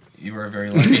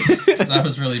very lucky. 'Cause that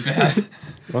was really bad.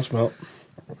 Don't smell.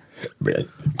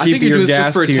 I think you do this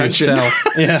just for attention.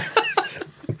 Yeah.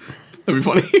 That'd be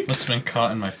funny. Must have been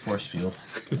caught in my force field.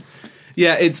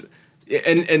 Yeah, it's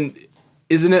and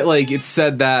isn't it like it's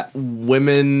said that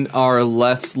women are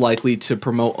less likely to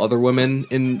promote other women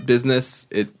in business?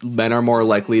 Men are more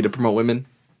likely to promote women.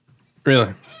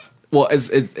 Really? Well,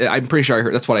 I'm pretty sure I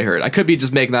heard that's what I heard. I could be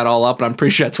just making that all up, but I'm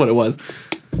pretty sure that's what it was.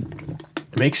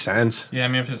 It makes sense. Yeah, I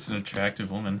mean, if it's an attractive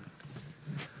woman.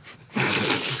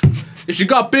 If she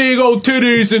got big old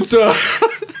titties, it's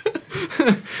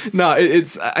no,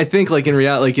 it's. I think like in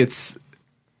reality, like it's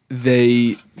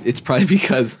probably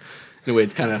because in a way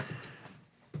it's kind of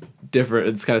different.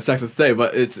 It's kind of sexist to say,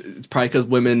 but it's probably because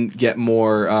women get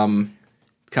more.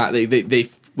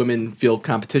 Women feel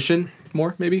competition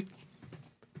more maybe.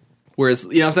 Whereas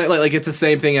you know what I'm saying like it's the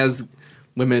same thing as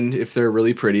women if they're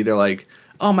really pretty, they're like,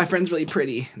 oh, my friend's really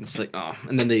pretty, and it's like, oh,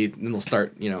 and then they'll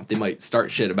start, you know, they might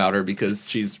start shit about her because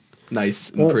she's nice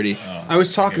and pretty. I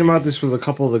was talking about this with a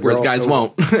couple of the girls. Whereas guys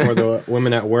won't. Or the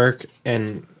women at work,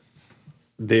 and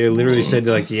they literally said,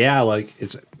 like, yeah, like,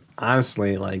 it's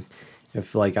honestly, like,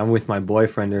 if, like, I'm with my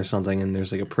boyfriend or something, and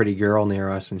there's, like, a pretty girl near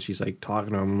us, and she's, like,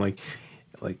 talking to him, I'm like,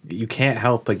 you can't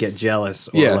help but get jealous.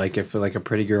 Or, Yeah. like, if, like, a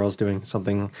pretty girl's doing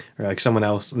something, or, like, someone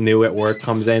else new at work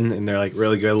comes in, and they're, like,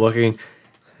 really good looking,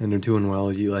 and they're doing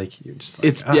well, you're just like,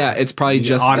 It's it's probably you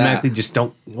just automatically that. just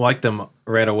don't like them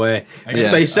right away. I That's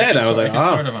what they said. I was like, I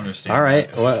oh, sort of understand. all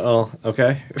right. Well,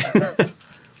 okay. I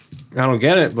don't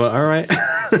get it, but all right.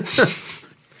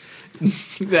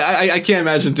 I can't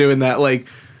imagine doing that. Like,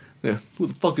 yeah, who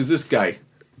the fuck is this guy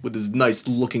with his nice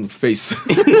looking face?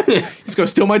 He's gonna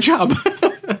steal my job.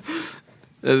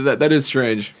 That is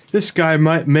strange. This guy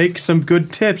might make some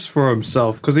good tips for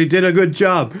himself because he did a good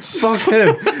job. Fuck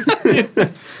him.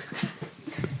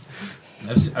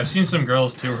 I've seen some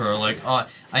girls too who are like, oh,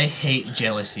 I hate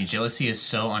jealousy. Jealousy is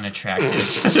so unattractive.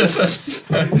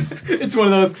 It's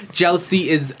one of those jealousy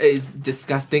is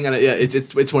disgusting, and yeah,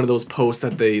 it's one of those posts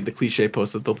that the cliche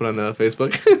posts that they'll put on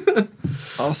Facebook.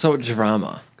 Also,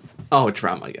 drama, Oh,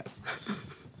 drama, yes.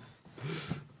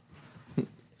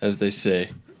 as they say.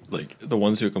 Like, the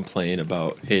ones who complain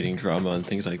about hating drama and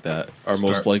things like that are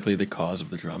most likely the cause of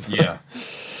the drama. Yeah.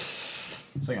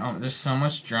 It's like, oh, there's so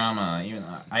much drama. Even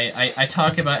though I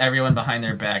talk about everyone behind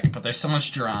their back, but there's so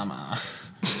much drama.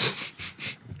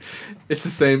 It's the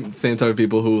same type of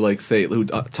people who like say who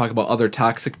talk about other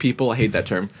toxic people. I hate that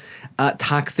term.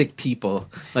 Toxic people,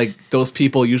 like those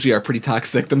people usually are pretty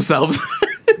toxic themselves.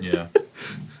 Yeah.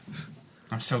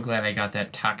 I'm so glad I got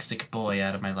that toxic boy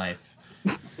out of my life.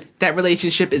 That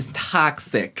relationship is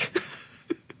toxic.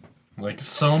 Like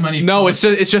so many. No, it's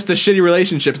just a shitty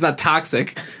relationship. It's not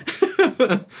toxic.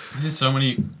 There's just so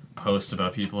many posts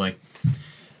about people like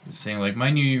saying like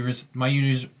my New Year's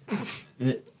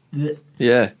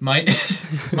Yeah.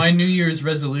 my New Year's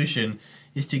resolution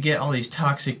is to get all these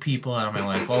toxic people out of my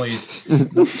life, all these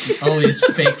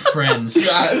fake friends.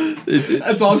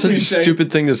 That's all It's such a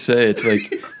stupid thing to say. It's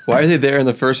like, why are they there in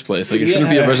the first place? Like, it shouldn't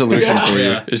be a resolution for you.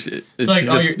 Yeah. It It's should like,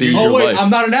 oh, just be you're- your Oh wait, life. I'm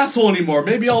not an asshole anymore.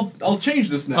 Maybe I'll change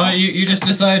this now. Oh, you just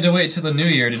decided to wait till the New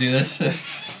Year to do this?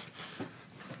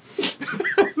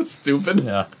 Stupid.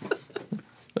 Yeah.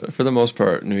 For the most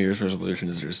part, New Year's resolution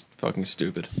is just fucking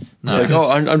stupid. No, It's like, 'cause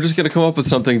oh, I'm just gonna come up with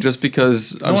something just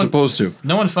because I'm one- supposed to.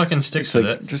 no one fucking sticks It's with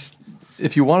like, it. just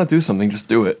if you want to do something, just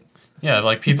do it. Yeah,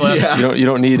 like people ask, Yeah. You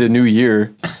don't need a new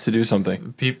year to do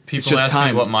something. people just ask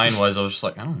time. me what mine was. I was just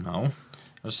like, I don't know.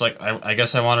 I was like, I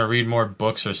guess I want to read more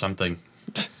books or something.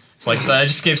 It's like I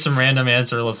just gave some random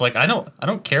answer. It's like I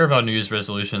don't care about New Year's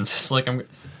resolutions. It's like I'm.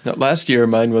 Now, last year,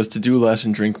 mine was to do less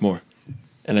and drink more,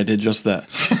 and I did just that.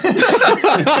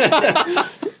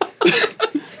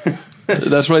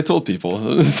 That's what I told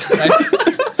people.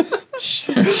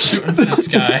 Shooting for the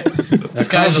sky. The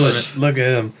sky's the limit. Look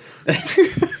at him.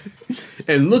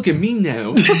 And look at me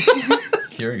now.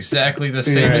 You're exactly the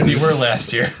same as you were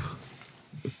last year.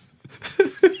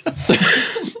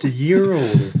 a year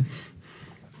older.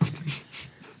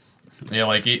 Yeah,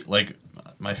 like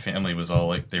my family was all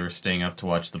like they were staying up to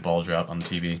watch the ball drop on the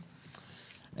TV,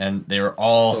 and they were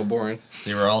all So boring.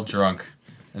 They were all drunk,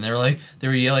 and they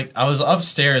were yelling. I was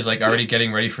upstairs, like already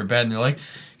getting ready for bed, and they're like,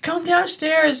 come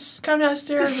downstairs,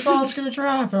 the ball's gonna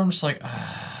drop." And I'm just like,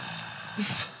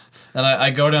 ah. And I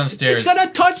go downstairs. It's gonna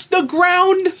touch the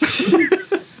ground.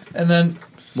 And then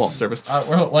Well, service.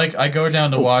 I go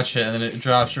down to watch it, and then it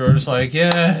drops. We're just like,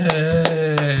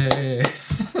 yay!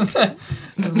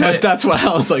 That's what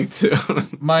I was like too.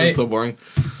 It was so boring.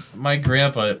 My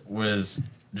grandpa was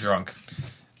drunk,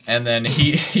 and then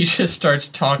he just starts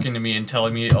talking to me and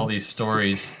telling me all these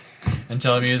stories, and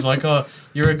telling me he's like, "Oh,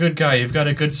 you're a good guy. You've got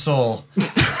a good soul."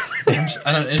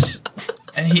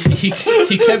 And he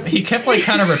kept like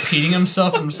kind of repeating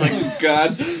himself. I'm just like,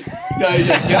 God.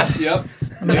 Yep.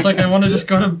 I'm just like, I want to just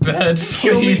go to bed,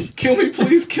 please. Kill me,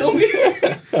 please, kill me.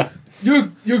 You're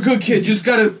a good kid. You just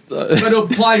gotta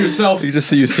apply yourself. You just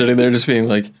see you sitting there, just being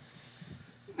like,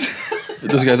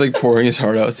 this guy's like pouring his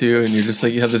heart out to you, and you're just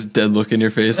like, you have this dead look in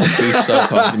your face. Like, please stop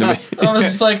talking to me. I was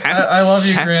just like, I love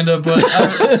you, Granda,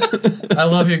 but I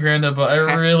love you, Granda, but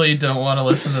I really don't want to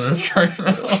listen to this right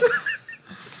now.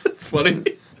 It's funny.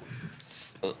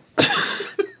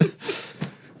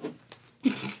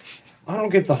 I don't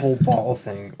get the whole ball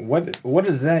thing. What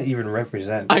does that even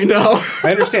represent? I know.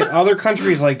 I understand other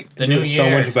countries like The do New it so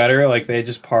Year. much better. Like they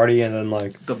just party and then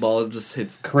like The ball just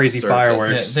hits Crazy the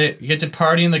surface. fireworks. You get to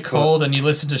party in the cold, and you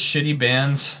listen to shitty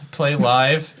bands play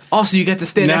live, Also, you get to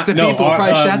stand next to people who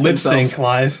probably shat lip themselves. sync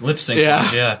live. lip sync,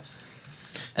 Yeah.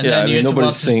 And Yeah, then I you mean, get to nobody's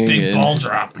watch this singing big in- ball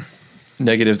drop.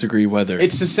 -degree weather.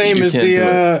 It's the same You as can't do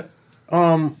it.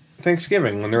 the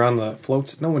Thanksgiving when they're on the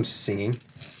floats. No one's singing.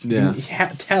 Yeah. You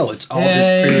can't tell. It's all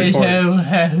just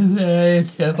pre-recorded.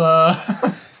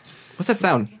 What's that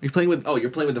sound? You're playing with. Oh,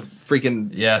 you're playing with the freaking.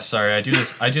 Yeah, sorry, I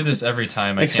do this every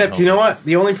time. I Except can't you know help what?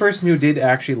 The only person who did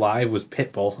actually live was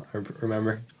Pitbull. I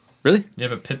remember Really? it. Yeah,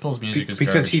 but Pitbull's music is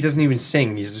because garbage. he doesn't even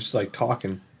sing. He's just like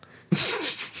talking.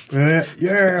 Yeah.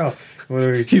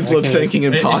 He's lip syncing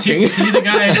and talking. See the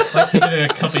guy like he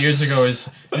did a couple years ago is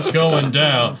it's going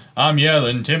down. I'm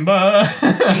yelling timber.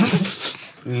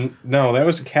 No, that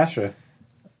was Kesha.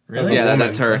 Really? Yeah, woman.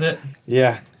 that's her. Was it?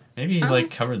 Yeah. Maybe he like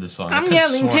covered the song. I I'm could've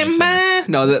yelling sworn he sang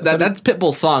timber. No, that's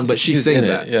Pitbull's song, but she He's sings in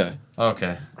that. it, yeah. it.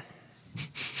 Okay.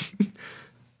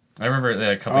 I remember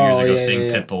that a couple years ago seeing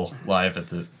Pitbull live at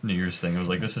the New Year's thing. I was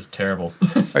like, this is terrible.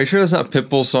 Are you sure that's not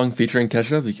Pitbull's song featuring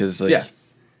Kesha? Because like, Yeah.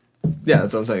 Yeah,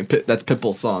 that's what I'm saying. That's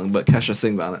Pitbull's song, but Kesha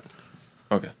sings on it.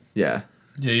 okay, Yeah.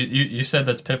 Yeah, you said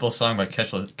that's Pitbull's song, but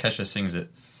Kesha sings it.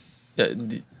 yeah. I don't know,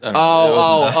 it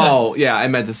wasn't- Oh, yeah. I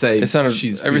meant to say It sounded.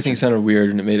 she's Everything featured. sounded weird,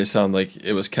 and it made it sound like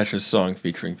it was Kesha's song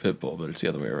featuring Pitbull, but it's the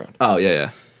other way around. Oh, yeah.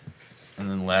 And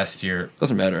then last year,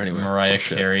 Doesn't matter anyway. Mariah Fuck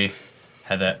shit. Carey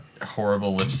had that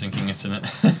horrible lip syncing incident.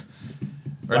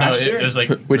 Or Last no, year? it was like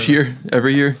Which year?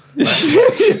 Every year?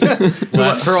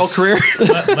 last, Her whole career.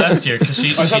 last year because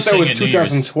she I thought that sang was at New Year's.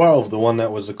 2012, the one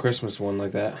that was the Christmas one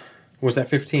like that. Or was that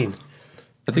 15?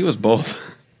 I think it was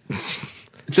both.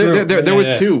 There was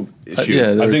Yeah. two issues. yeah,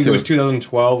 there I were think two. it was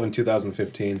 2012 and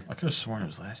 2015. I could have sworn it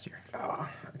was last year.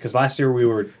 Because last year we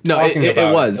were No, talking it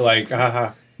about was. like,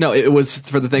 haha. No, it was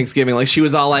for the Thanksgiving. Like she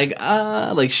was all like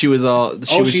she was all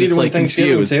she Oh, was she just did one like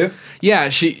Thanksgiving confused. too? Yeah, I it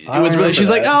was don't really. remember She's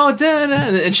like, that. oh, da,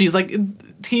 da, and she's like,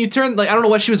 can you turn? Like I don't know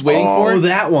what she was waiting Oh, for.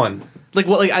 that one. Like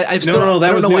what? Like I still no, that I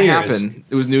don't was know New what Year's. happened.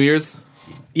 It was New Year's.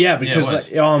 Yeah, it because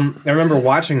was. I remember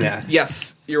watching that.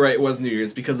 Yes, you're right. It was New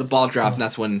Year's because the ball dropped, and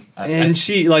that's when. And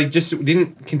she like just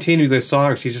didn't continue the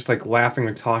song. She's just like laughing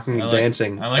and talking and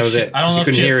dancing. I That was it. I don't She know if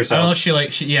couldn't she, hear I don't know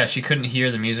herself. if she couldn't hear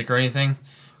the music or anything,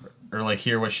 or like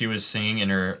hear what she was singing in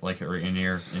her like her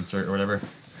in-ear insert or whatever.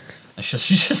 And she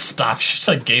just stopped. She just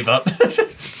like gave up.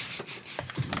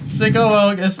 She's like, oh well,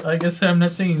 I guess I'm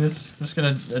not singing this. I'm just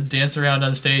gonna dance around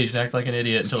on stage and act like an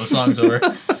idiot until the song's over.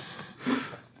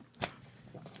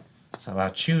 It's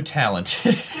about true talent.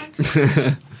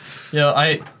 Did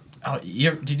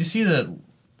you see the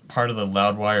part of the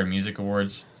Loudwire Music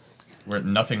Awards where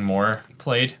Nothing More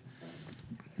played?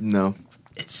 No.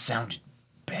 It sounded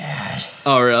bad.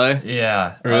 Oh really?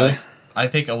 Yeah. Really? I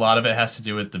think a lot of it has to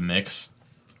do with the mix.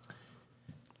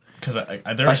 Because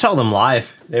I saw them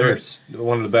live. They were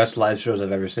one of the best live shows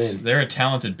I've ever seen. they're a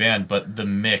talented band, but the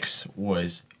mix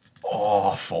was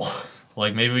awful.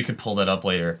 Like, maybe we could pull that up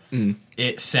later.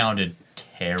 It sounded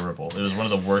terrible. It was one of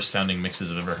the worst sounding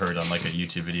mixes I've ever heard on, like, a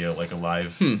YouTube video, like a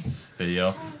live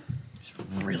video. It's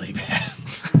really bad.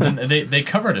 And they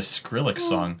covered a Skrillex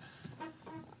song.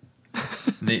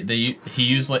 He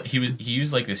used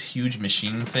like this huge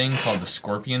machine thing called the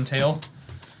Scorpion Tail.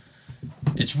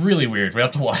 It's really weird. We'll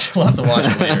have to watch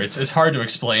it later. It's hard to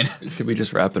explain. Should we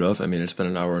just wrap it up? I mean, it's been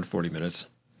an hour and 40 minutes.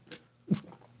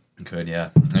 Good, yeah.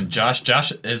 And Josh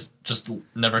is just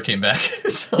never came back.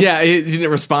 So. Yeah, he didn't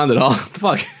respond at all. What the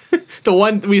fuck? The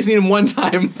one we've seen him one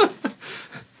time.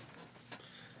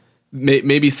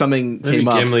 Maybe something Maybe came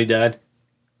up. Gimli died.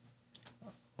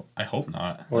 I hope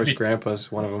not. Or his That'd be,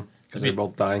 grandpa's one of them. Because they're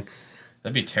both dying.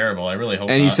 that'd be terrible. I really hope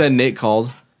And not. he said Nate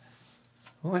called.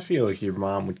 Well, I feel like your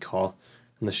mom would call.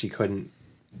 Unless she couldn't.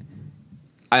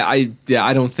 I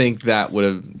don't think that would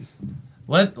have.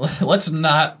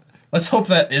 Let's hope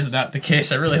that is not the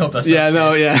case. I really hope that's Yeah, not the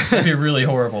no, case. yeah. That'd be really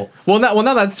horrible. Well,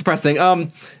 now that's depressing.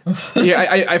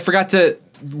 Yeah, I forgot to.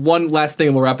 One last thing,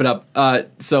 and we'll wrap it up.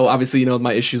 So obviously, you know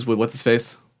my issues with what's his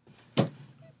face.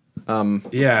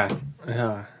 Yeah.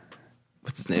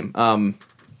 What's his name?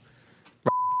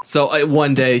 So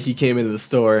one day he came into the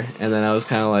store, and then I was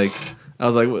kind of like,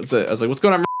 what's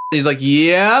going on? He's like,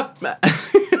 yep.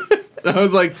 And I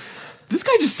was like, this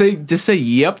guy just say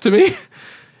yep to me,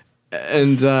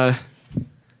 and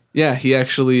yeah, he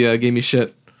actually gave me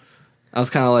shit. I was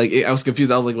kind of like, I was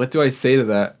confused. I was like, what do I say to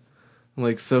that? I'm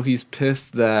like, so he's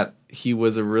pissed that he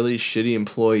was a really shitty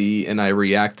employee, and I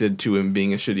reacted to him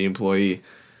being a shitty employee.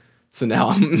 So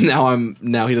now he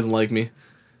doesn't like me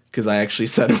because I actually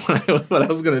said what I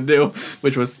was gonna do,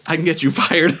 which was I can get you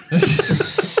fired.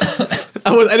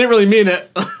 I didn't really mean it,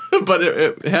 but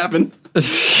it happened.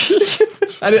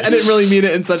 I didn't really mean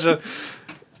it in such a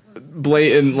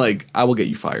blatant like I will get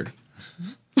you fired.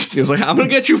 He was like, I'm gonna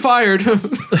get you fired, and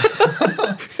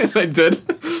I did.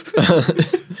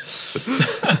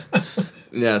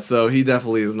 Yeah, so he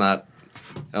definitely is not.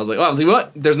 I was like,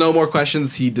 what? There's no more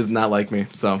questions. He does not like me.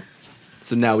 So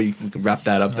now we can wrap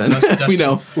that up. Then Dustin, we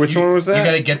know. Which one was that? You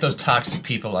got to get those toxic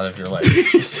people out of your life.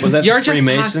 Was that You're the just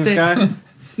Freemasons toxic. guy?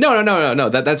 No.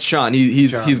 That's Sean.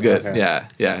 He's Sean, good. okay.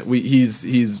 Yeah.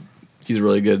 He's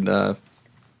really good.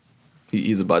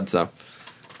 He's a bud. So,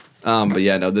 but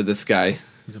yeah, no, this guy.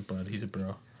 He's a bud. He's a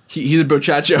bro. He's a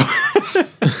brochacho.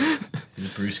 He's a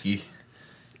brewski.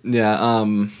 Yeah.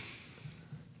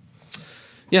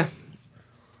 Yeah.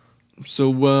 So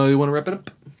you want to wrap it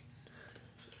up?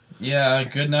 Yeah,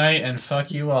 good night and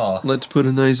fuck you all. Let's put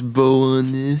a nice bow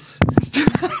on this.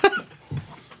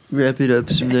 Wrap it up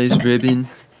some nice ribbon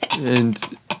and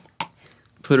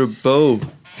put a bow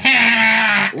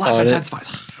on it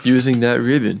using that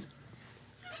ribbon.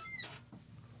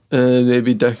 And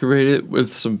maybe decorate it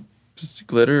with some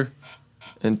glitter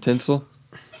and tinsel.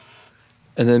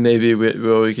 And then maybe what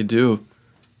we could do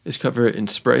is cover it in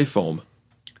spray foam.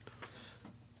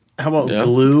 How about Yeah.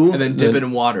 glue? And then dip it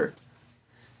in water.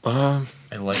 I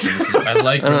like where this is, I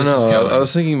like I where don't this is know. going. I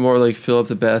was thinking more like fill up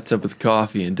the bathtub with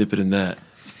coffee and dip it in that.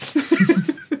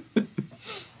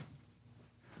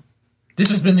 This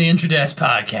has been the Introdash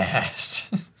Podcast.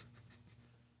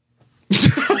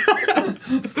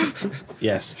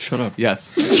 Yes. Shut up.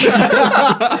 Yes.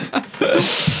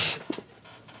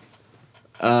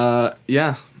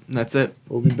 Yeah. That's it.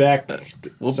 We'll be back at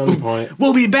some point.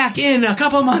 We'll be back in a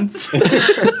couple months.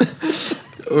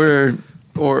 Or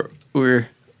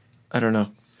I don't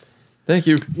know. Thank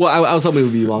you. Well, I was hoping it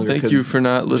would be longer. Thank 'cause you for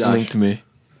not listening Josh. to me.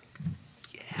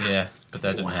 Yeah, but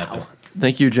that didn't happen.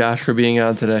 Thank you, Josh, for being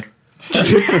on today.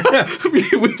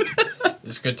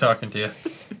 It's good talking to you.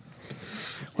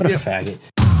 What a faggot.